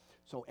priests.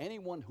 So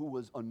anyone who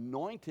was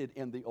anointed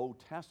in the Old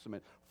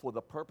Testament for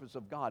the purpose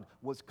of God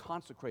was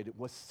consecrated,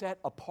 was set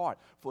apart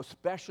for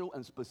special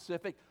and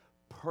specific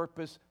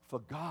purpose for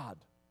God.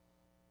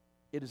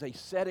 It is a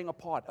setting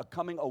apart, a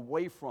coming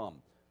away from.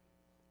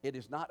 It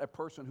is not a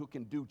person who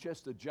can do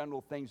just the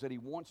general things that he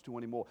wants to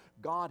anymore.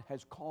 God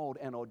has called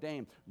and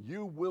ordained.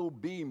 You will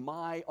be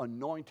my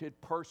anointed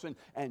person,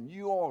 and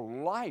your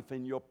life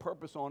and your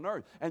purpose on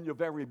earth and your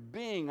very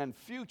being and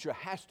future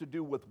has to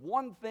do with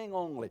one thing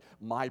only,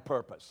 my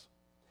purpose.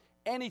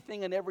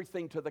 Anything and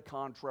everything to the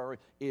contrary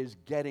is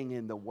getting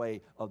in the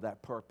way of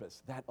that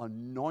purpose, that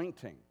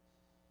anointing.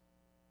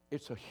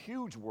 It's a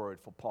huge word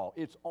for Paul.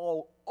 It's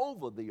all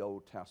over the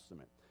Old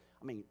Testament.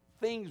 I mean,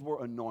 things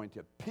were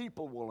anointed.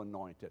 People were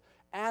anointed.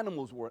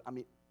 Animals were.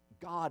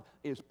 God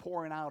is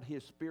pouring out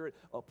his Spirit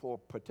for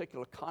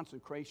particular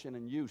consecration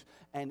and use.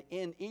 And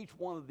in each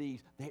one of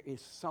these, there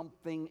is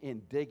something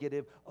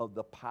indicative of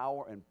the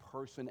power and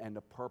person and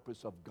the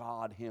purpose of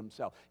God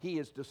himself. He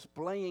is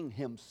displaying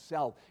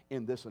himself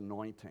in this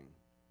anointing.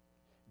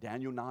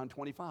 Daniel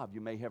 9:25,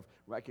 you may have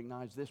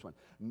recognized this one.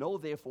 Know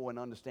therefore and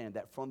understand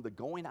that from the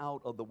going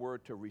out of the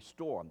word to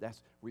restore,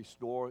 that's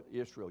restore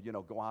Israel,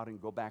 go out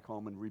and go back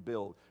home and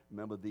rebuild.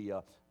 Remember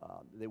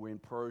they were in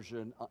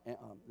Persian,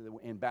 they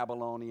were in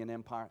Babylonian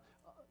Empire,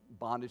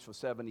 bondage for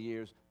 70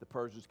 years. The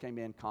Persians came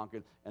in,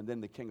 conquered, and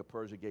then the king of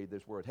Persia gave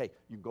this word, hey,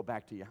 you can go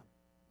back to your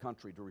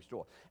country to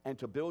restore. And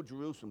to build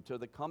Jerusalem to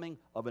the coming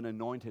of an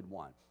anointed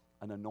one.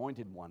 An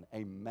anointed one,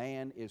 a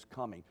man is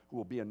coming who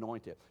will be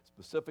anointed.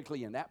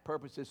 Specifically, in that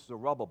purpose, is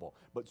Zerubbabel.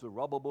 But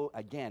Zerubbabel,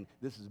 again,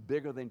 this is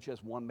bigger than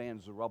just one man,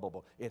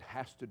 Zerubbabel. It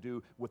has to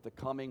do with the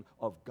coming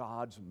of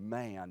God's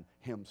man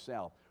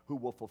himself, who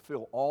will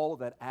fulfill all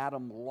that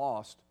Adam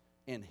lost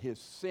in his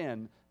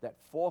sin that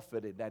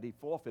he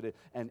forfeited.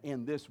 And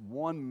in this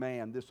one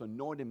man, this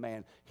anointed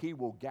man, he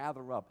will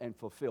gather up and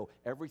fulfill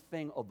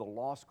everything of the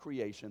lost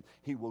creation.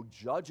 He will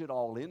judge it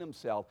all in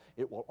himself.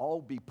 It will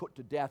all be put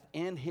to death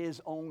in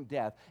his own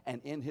death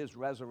and in his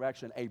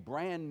resurrection. A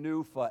brand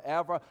new,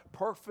 forever,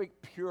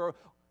 perfect, pure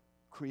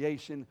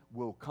creation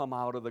will come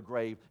out of the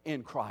grave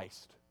in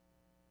Christ.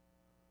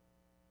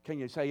 Can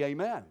you say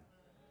amen?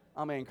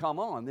 Come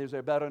on, there's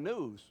a better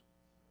news.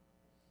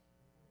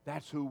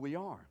 That's who we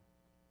are.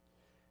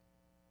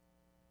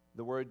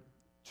 The word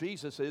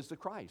Jesus is the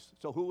Christ.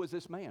 So who is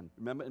this man?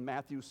 Remember in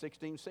Matthew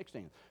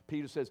 16:16,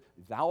 Peter says,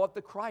 thou art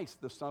the Christ,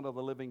 the Son of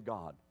the living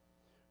God.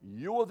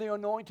 You are the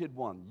anointed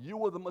one.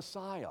 You are the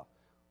Messiah.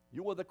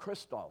 You are the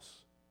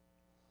Christos.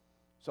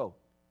 So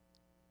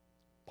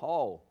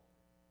Paul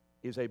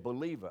is a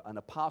believer, an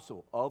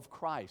apostle of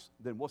Christ.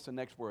 Then what's the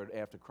next word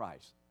after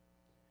Christ?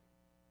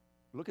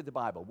 Look at the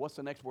Bible. What's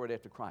the next word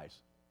after Christ?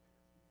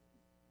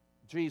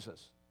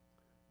 Jesus.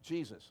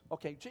 Jesus.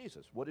 Okay,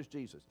 Jesus. What is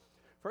Jesus?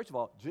 First of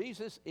all,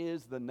 Jesus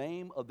is the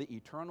name of the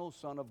eternal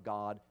Son of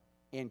God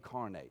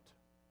incarnate.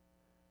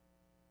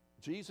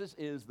 Jesus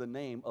is the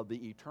name of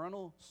the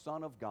eternal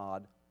Son of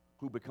God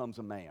who becomes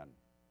a man.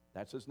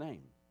 That's his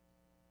name.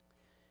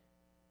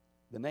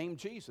 The name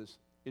Jesus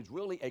is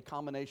really a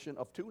combination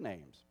of two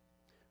names.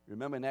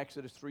 Remember in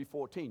Exodus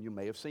 3:14, you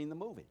may have seen the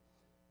movie.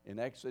 In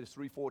Exodus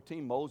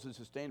 3:14, Moses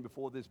is standing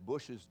before this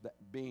bush is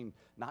being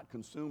not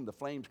consumed, the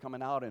flames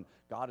coming out, and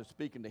God is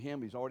speaking to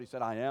him. He's already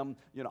said, I am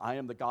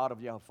the God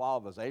of your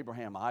fathers,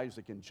 Abraham,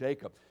 Isaac, and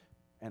Jacob,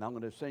 and I'm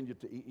going to send you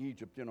to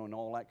Egypt, and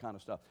all that kind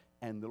of stuff.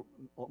 And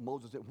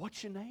Moses said,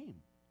 what's your name?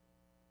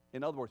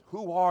 In other words,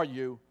 who are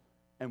you,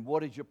 and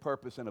what is your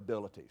purpose and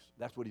abilities?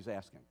 That's what he's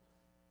asking.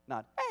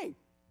 Not, hey,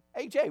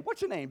 AJ,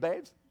 what's your name,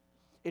 babes?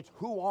 It's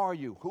who are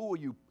you? Who are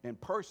you in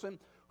person?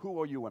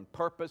 Who are you in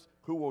purpose?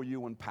 Who are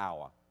you in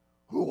power?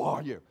 Who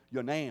are you?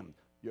 Your name,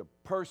 your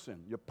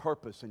person, your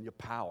purpose, and your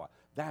power.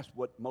 That's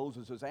what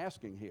Moses is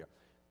asking here.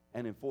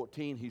 And in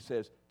 14, he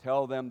says,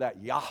 tell them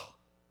that Yah,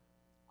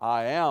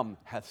 I am,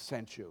 hath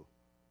sent you.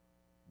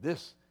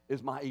 This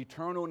is my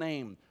eternal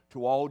name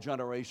to all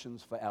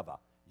generations forever.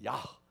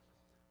 Yah.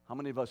 How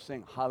many of us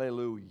sing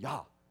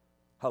hallelujah?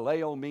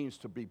 Hallel means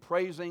to be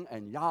praising,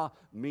 and Yah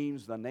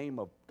means the name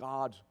of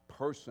God's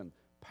person,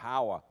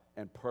 power,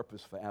 and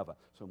purpose forever.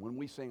 So when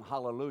we sing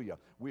hallelujah,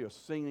 we are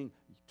singing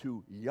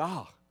to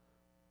Yah.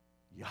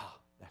 Yah,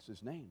 that's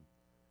his name.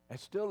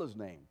 That's still his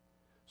name.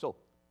 So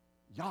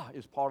Yah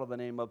is part of the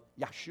name of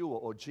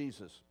Yeshua or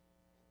Jesus.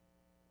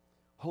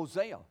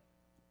 Hosea,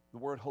 the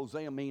word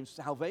Hosea means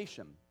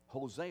salvation.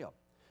 Hosea,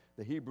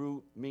 the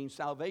Hebrew means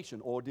salvation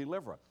or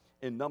deliverer.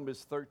 In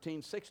Numbers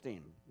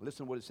 13:16,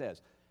 listen what it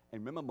says.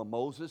 And remember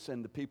Moses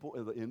and the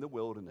people in the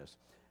wilderness.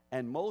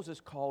 And Moses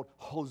called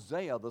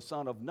Hosea, the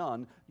son of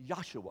Nun,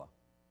 Joshua.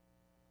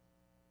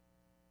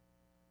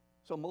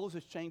 So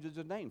Moses changes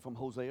his name from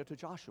Hosea to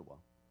Joshua.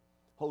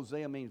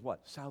 Hosea means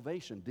what?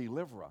 Salvation,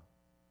 deliverer.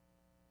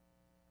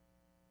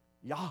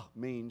 Yah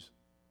means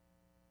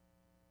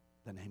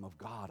the name of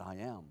God, I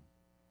am.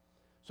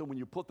 So when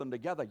you put them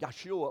together,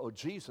 Yeshua or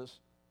Jesus,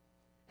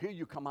 here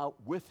you come out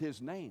with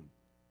his name.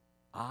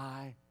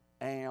 I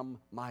am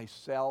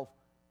myself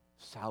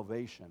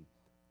salvation.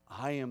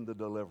 I am the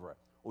deliverer.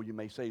 Or you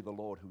may say the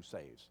Lord who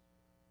saves.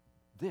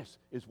 This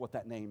is what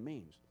that name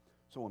means.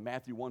 So in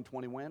Matthew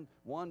 1:21,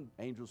 one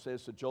angel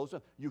says to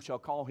Joseph, you shall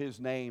call his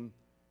name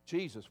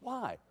Jesus.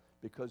 Why?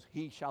 Because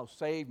he shall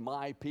save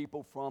my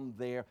people from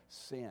their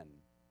sin.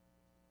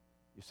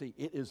 You see,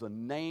 it is a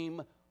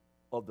name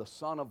of the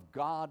Son of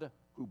God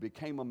who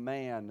became a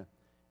man,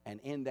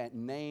 and in that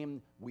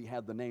name we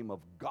have the name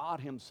of God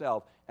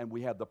himself, and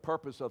we have the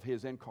purpose of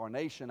his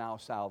incarnation, our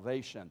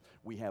salvation.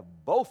 We have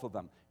both of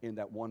them in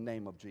that one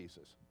name of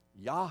Jesus.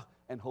 Yah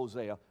and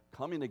Hosea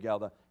coming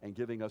together and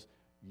giving us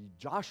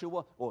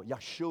Joshua or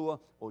Yeshua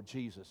or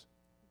Jesus.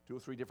 2 or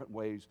 3 different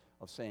ways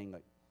of saying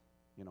it,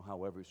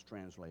 however it's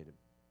translated.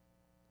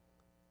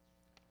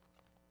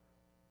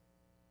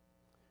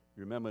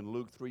 You remember in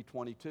Luke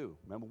 3:22,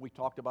 remember we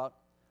talked about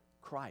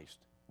Christ.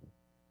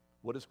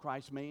 What does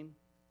Christ mean?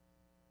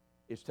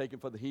 It's taken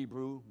from the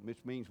Hebrew, which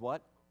means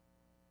what?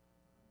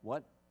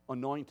 What?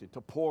 Anointed,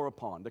 to pour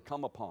upon, to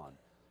come upon.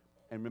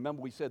 And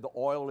remember we said the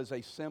oil is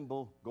a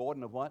symbol,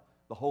 Gordon, of what?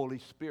 The Holy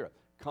Spirit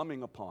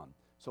coming upon.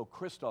 So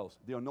Christos,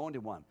 the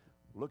anointed one.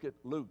 Look at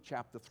Luke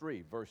chapter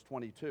 3, verse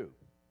 22.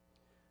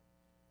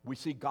 We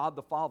see God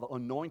the Father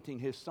anointing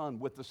his Son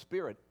with the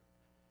Spirit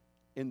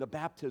in the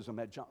baptism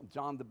at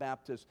John the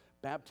Baptist,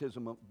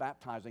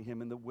 baptizing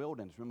him in the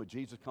wilderness. Remember,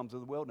 Jesus comes to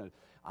the wilderness.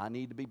 I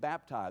need to be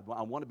baptized. Well,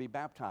 I want to be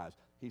baptized.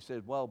 He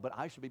said, well, but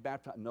I should be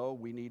baptized. No,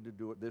 we need to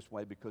do it this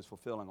way because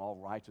fulfilling all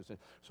righteousness.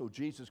 So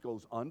Jesus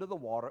goes under the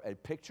water, a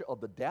picture of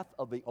the death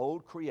of the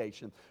old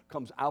creation,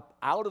 comes out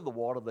of the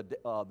water,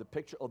 the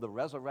picture of the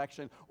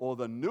resurrection or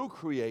the new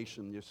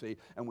creation, you see.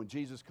 And when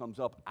Jesus comes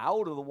up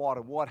out of the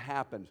water, what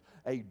happens?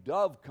 A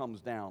dove comes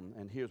down,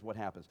 and here's what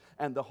happens.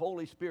 And the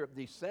Holy Spirit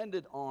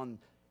descended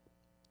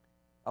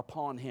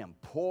upon him,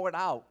 poured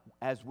out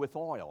as with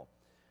oil,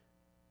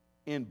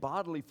 in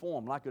bodily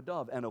form like a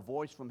dove, and a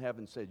voice from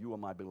heaven said, you are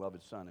my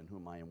beloved Son in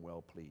whom I am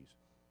well pleased.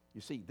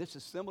 You see, this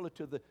is similar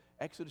to the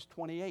Exodus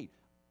 28.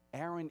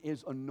 Aaron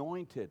is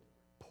anointed,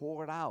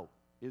 poured out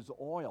is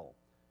oil.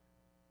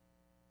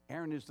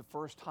 Aaron is the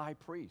first high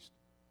priest.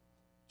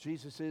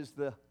 Jesus is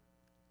the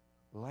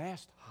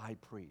last high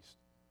priest.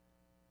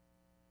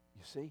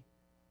 You see?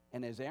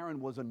 And as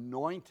Aaron was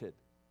anointed,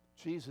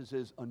 Jesus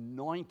is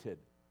anointed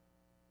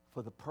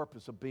for the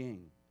purpose of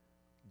being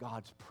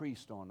God's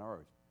priest on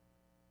earth,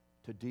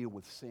 to deal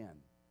with sin,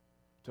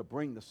 to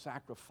bring the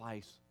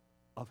sacrifice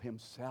of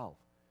himself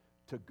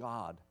to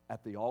God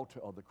at the altar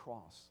of the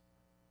cross,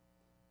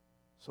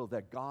 so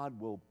that God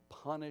will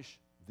punish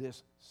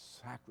this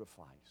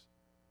sacrifice.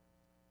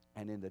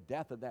 And in the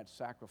death of that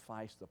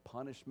sacrifice, the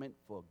punishment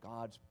for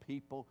God's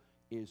people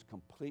is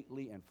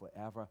completely and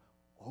forever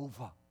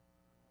over.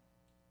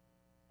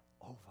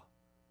 Over.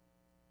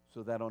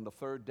 So that on the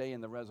third day in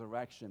the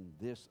resurrection,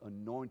 this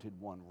anointed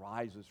one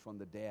rises from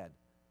the dead,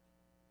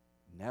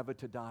 never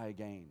to die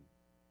again.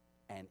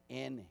 And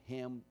in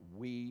him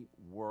we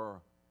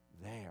were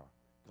there.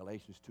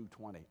 Galatians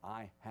 2:20,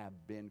 I have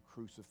been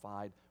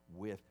crucified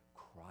with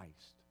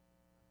Christ.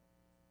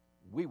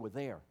 We were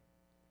there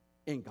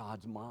in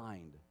God's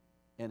mind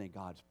and in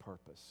God's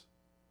purpose.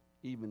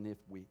 Even if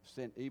we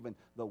sinned, even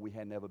though we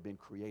had never been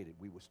created,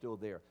 we were still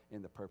there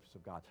in the purpose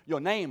of God.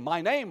 Your name,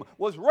 my name,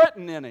 was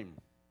written in him.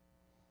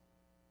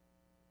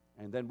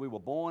 And then we were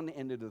born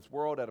into this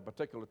world at a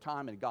particular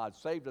time, and God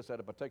saved us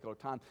at a particular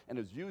time and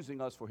is using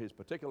us for his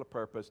particular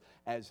purpose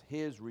as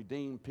his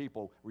redeemed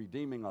people,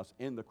 redeeming us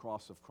in the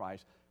cross of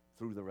Christ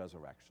through the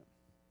resurrection.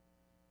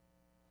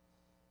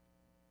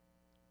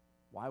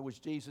 Why was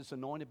Jesus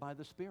anointed by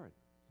the Spirit?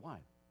 Why?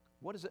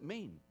 What does it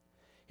mean?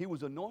 He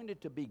was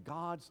anointed to be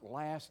God's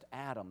last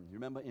Adam. You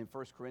remember in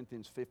 1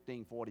 Corinthians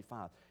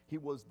 15:45, he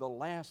was the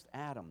last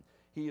Adam.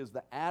 He is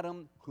the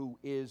Adam who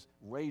is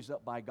raised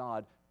up by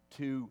God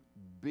to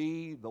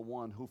be the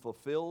one who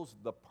fulfills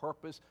the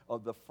purpose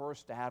of the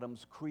first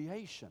Adam's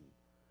creation.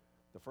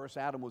 The first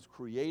Adam was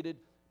created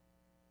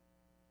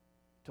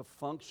to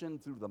function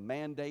through the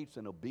mandates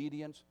and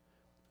obedience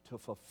to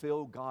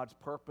fulfill God's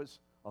purpose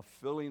of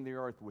filling the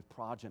earth with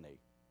progeny.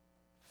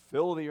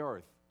 Fill the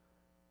earth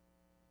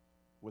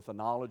with the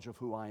knowledge of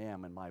who I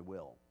am and my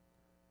will.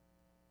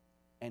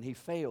 And he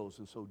fails,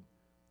 and so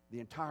the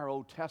entire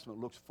Old Testament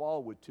looks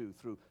forward to,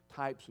 through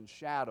types and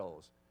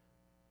shadows,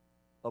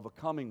 of a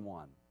coming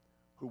one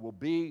who will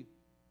be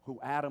who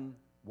Adam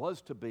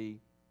was to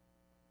be,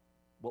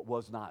 but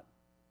was not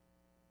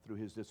through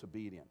his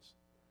disobedience.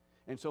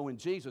 And so in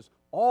Jesus,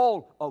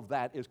 all of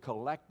that is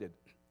collected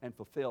and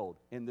fulfilled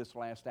in this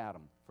last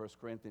Adam, 1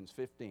 Corinthians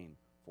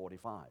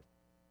 15:45.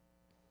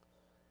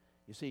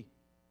 You see,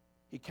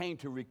 He came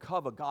to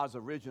recover God's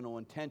original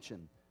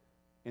intention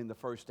in the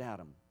first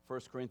Adam.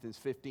 1 Corinthians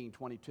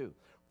 15:22.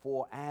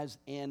 For as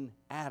in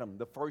Adam,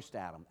 the first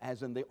Adam,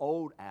 as in the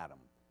old Adam,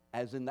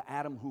 as in the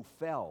Adam who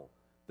fell,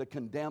 the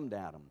condemned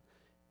Adam,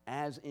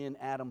 as in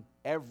Adam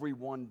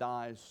everyone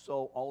dies,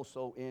 so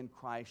also in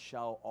Christ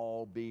shall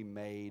all be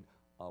made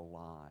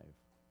alive.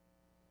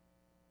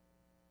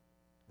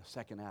 The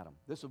second Adam.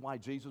 This is why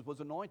Jesus was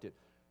anointed,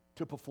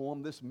 to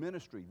perform this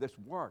ministry, this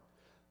work,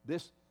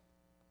 this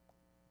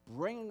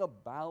bringing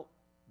about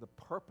the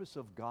purpose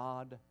of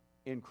God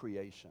in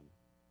creation.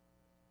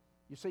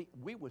 You see,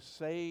 we were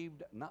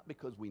saved not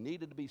because we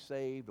needed to be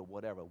saved or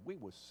whatever. We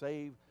were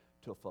saved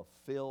to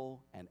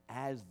fulfill and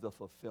as the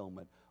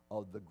fulfillment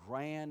of the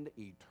grand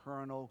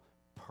eternal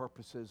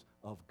purposes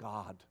of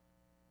God.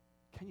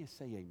 Can you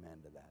say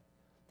amen to that?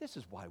 This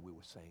is why we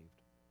were saved.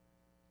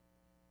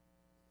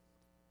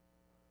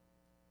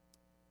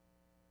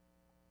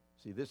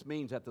 See, this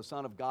means that the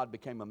Son of God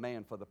became a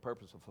man for the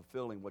purpose of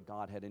fulfilling what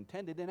God had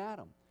intended in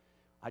Adam.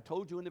 I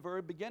told you in the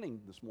very beginning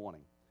this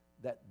morning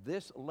that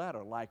this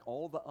letter, like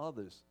all the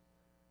others,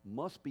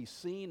 must be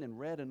seen and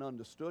read and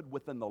understood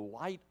within the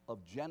light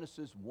of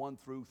Genesis 1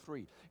 through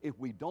 3. If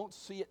we don't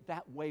see it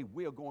that way,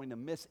 we are going to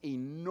miss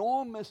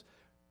enormous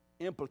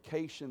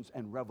implications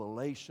and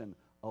revelation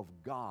of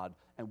God,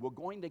 and we're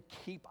going to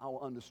keep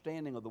our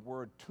understanding of the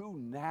Word too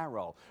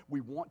narrow.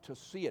 We want to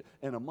see it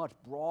in a much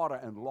broader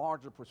and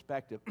larger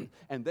perspective,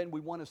 and then we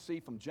want to see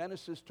from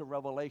Genesis to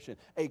Revelation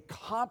a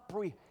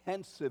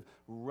comprehensive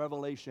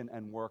revelation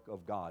and work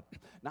of God.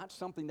 Not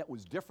something that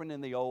was different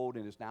in the old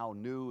and is now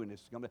new and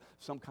it's going to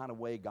some kind of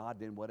way God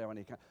did whatever,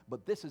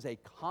 but this is a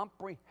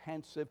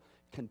comprehensive,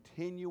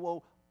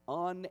 continual,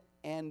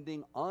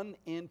 unending,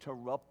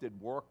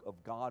 uninterrupted work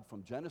of God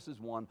from Genesis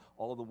 1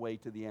 all the way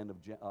to the end of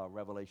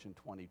Revelation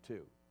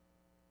 22.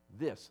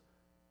 This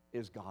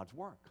is God's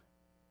work.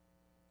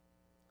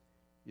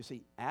 You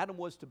see, Adam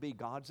was to be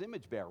God's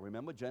image bearer.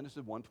 Remember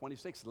Genesis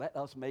 1:26, let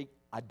us make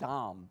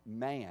Adam,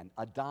 man,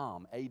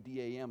 Adam,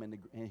 A-D-A-M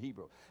in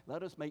Hebrew.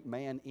 Let us make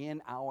man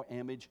in our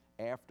image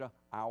after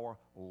our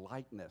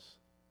likeness.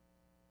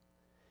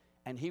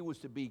 And he was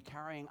to be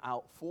carrying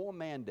out 4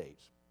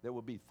 mandates. There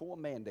will be 4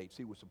 mandates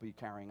he was to be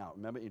carrying out.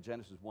 Remember in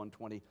Genesis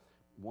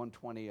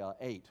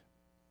 1:28,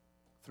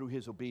 through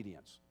his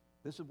obedience.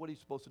 This is what he's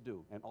supposed to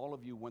do. And all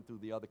of you went through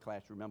the other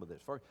class, remember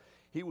this. First,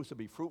 he was to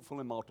be fruitful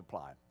and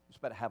multiply. He's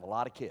better have a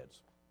lot of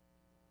kids.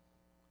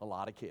 A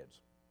lot of kids.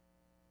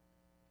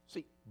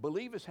 See,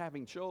 believers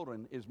having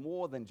children is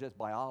more than just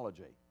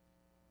biology.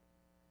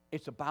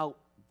 It's about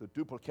the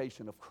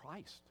duplication of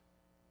Christ.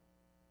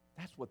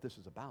 That's what this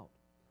is about.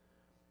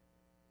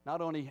 Not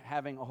only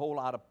having a whole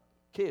lot of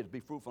kids, be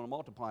fruitful and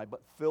multiply,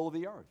 but fill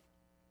the earth.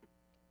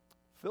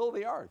 Fill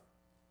the earth.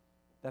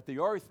 That the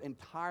earth,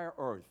 entire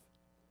earth,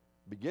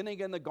 beginning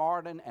in the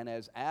garden, and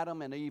as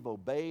Adam and Eve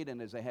obeyed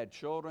and as they had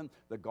children,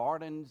 the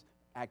garden's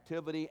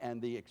activity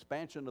and the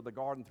expansion of the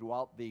garden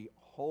throughout the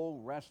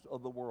whole rest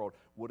of the world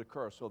would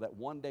occur, so that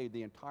one day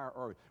the entire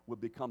earth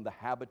would become the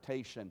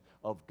habitation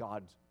of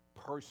God's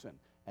person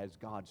as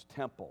God's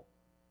temple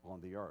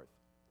on the earth.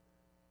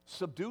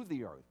 Subdue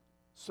the earth.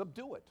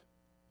 Subdue it.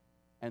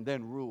 And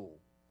then rule.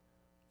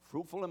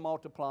 Fruitful and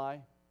multiply.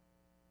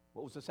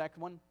 What was the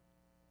second one?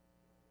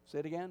 Say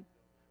it again.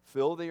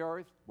 Fill the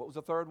earth. What was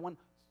the third one?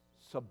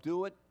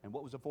 Subdue it. And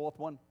what was the fourth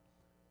one?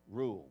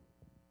 Rule.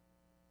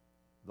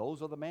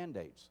 Those are the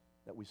mandates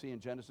that we see in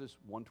Genesis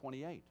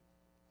 1:28.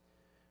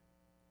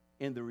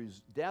 In the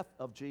death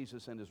of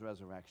Jesus and his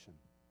resurrection,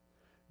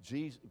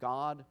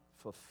 God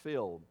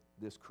fulfilled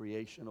this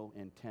creational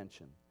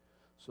intention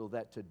so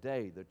that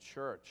today the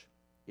church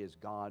is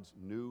God's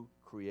new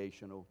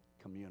creational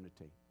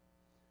community.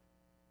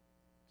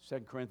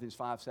 2 Corinthians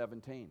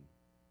 5:17.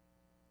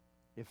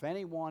 If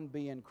anyone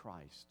be in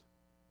Christ,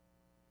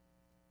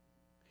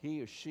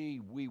 he or she,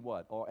 we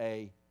what? Or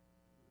a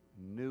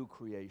new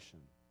creation.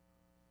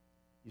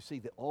 You see,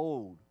 the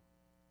old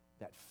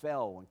that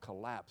fell and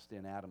collapsed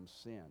in Adam's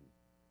sin,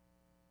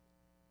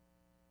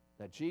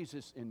 that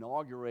Jesus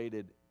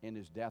inaugurated in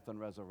his death and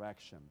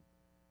resurrection,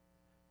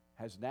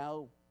 has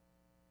now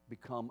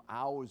become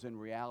ours in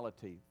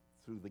reality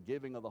through the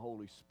giving of the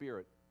Holy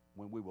Spirit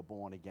when we were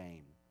born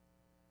again.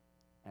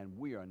 And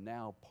we are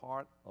now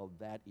part of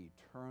that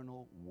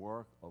eternal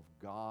work of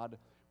God,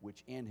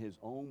 which in his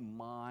own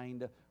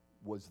mind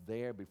was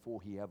there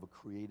before he ever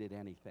created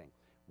anything.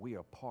 We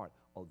are part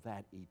of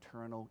that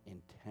eternal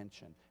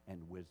intention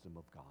and wisdom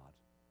of God.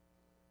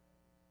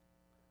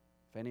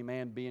 If any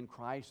man be in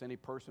Christ, any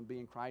person be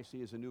in Christ,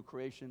 he is a new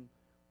creation.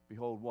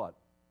 Behold what?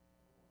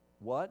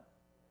 What?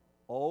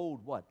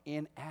 Old what?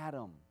 In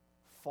Adam,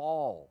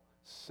 fall,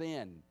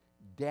 sin,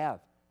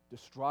 death,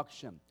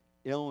 destruction,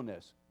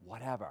 illness,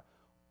 whatever.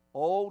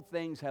 Old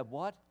things have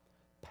what?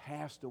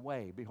 Passed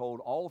away.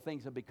 Behold, all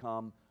things have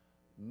become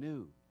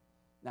new.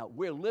 Now,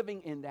 we're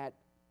living in that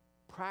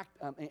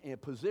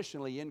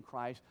positionally in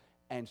Christ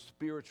and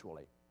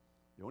spiritually.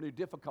 The only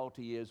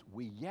difficulty is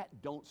we yet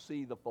don't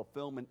see the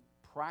fulfillment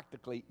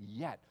practically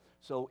yet.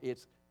 So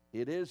it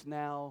is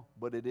now,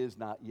 but it is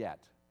not yet.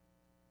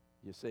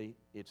 You see,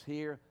 it's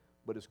here,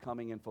 but it's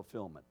coming in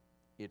fulfillment.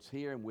 It's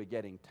here and we're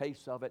getting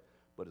tastes of it,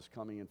 but it's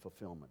coming in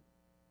fulfillment.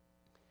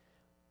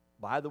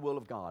 By the will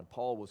of God,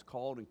 Paul was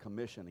called and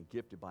commissioned and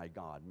gifted by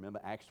God.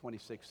 Remember Acts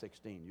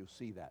 26:16. You'll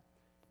see that.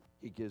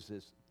 He gives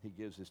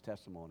his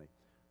testimony.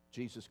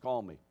 Jesus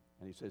called me,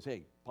 and he says,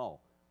 hey,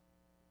 Paul,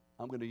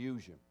 I'm going to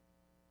use you,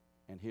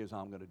 and here's how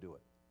I'm going to do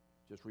it.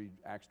 Just read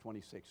Acts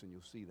 26, and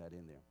you'll see that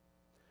in there.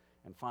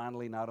 And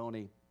finally, not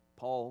only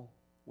Paul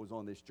was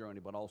on this journey,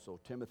 but also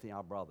Timothy,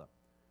 our brother.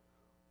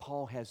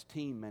 Paul has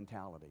team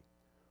mentality.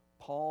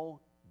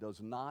 Paul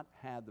does not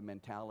have the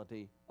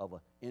mentality of an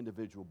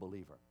individual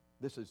believer.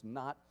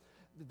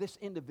 This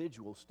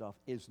individual stuff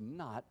is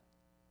not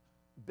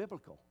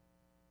biblical.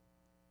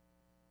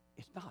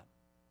 It's not.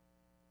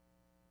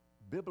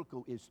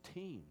 Biblical is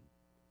team,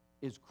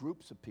 is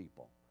groups of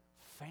people,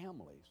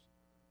 families,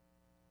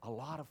 a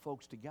lot of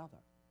folks together.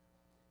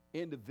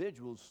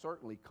 Individuals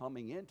certainly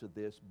coming into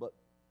this, but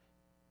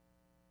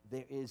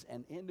there is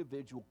an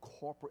individual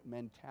corporate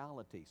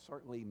mentality,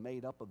 certainly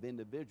made up of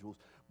individuals,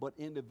 but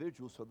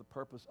individuals for the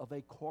purpose of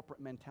a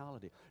corporate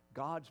mentality.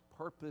 God's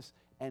purpose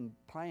and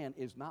plan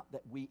is not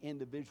that we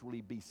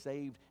individually be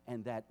saved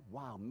and that,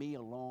 wow, me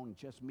alone,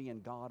 just me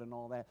and God and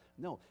all that.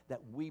 No, that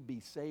we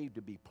be saved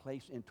to be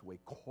placed into a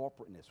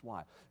corporateness.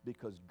 Why?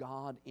 Because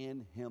God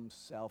in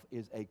himself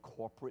is a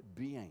corporate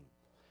being.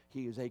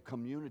 He is a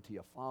community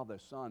of Father,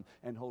 Son,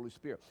 and Holy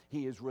Spirit.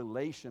 He is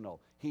relational.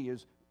 He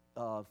is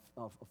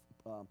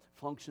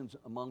functions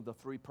among the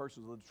three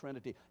persons of the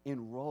Trinity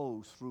in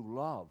rows through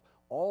love.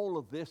 All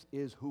of this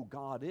is who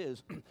God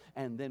is.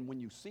 And then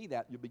when you see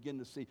that, you begin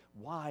to see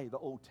why the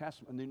Old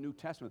Testament and the New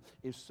Testament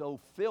is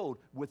so filled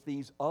with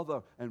these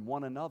other and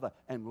one another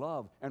and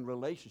love and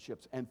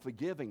relationships and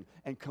forgiving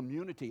and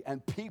community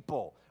and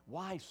people.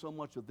 Why so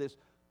much of this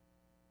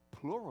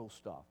plural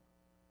stuff?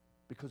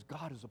 Because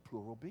God is a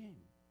plural being.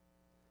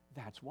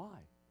 That's why.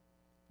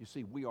 You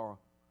see, we are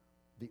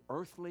the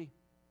earthly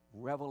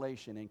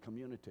revelation in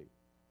community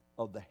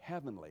of the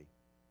heavenly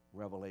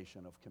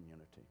revelation of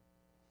community.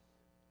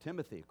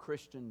 Timothy, a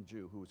Christian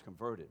Jew who was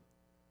converted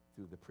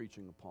through the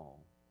preaching of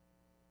Paul,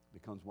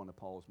 becomes one of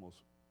Paul's most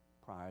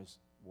prized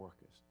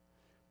workers.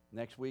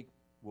 Next week,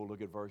 we'll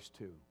look at verse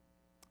 2.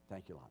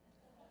 Thank you a lot.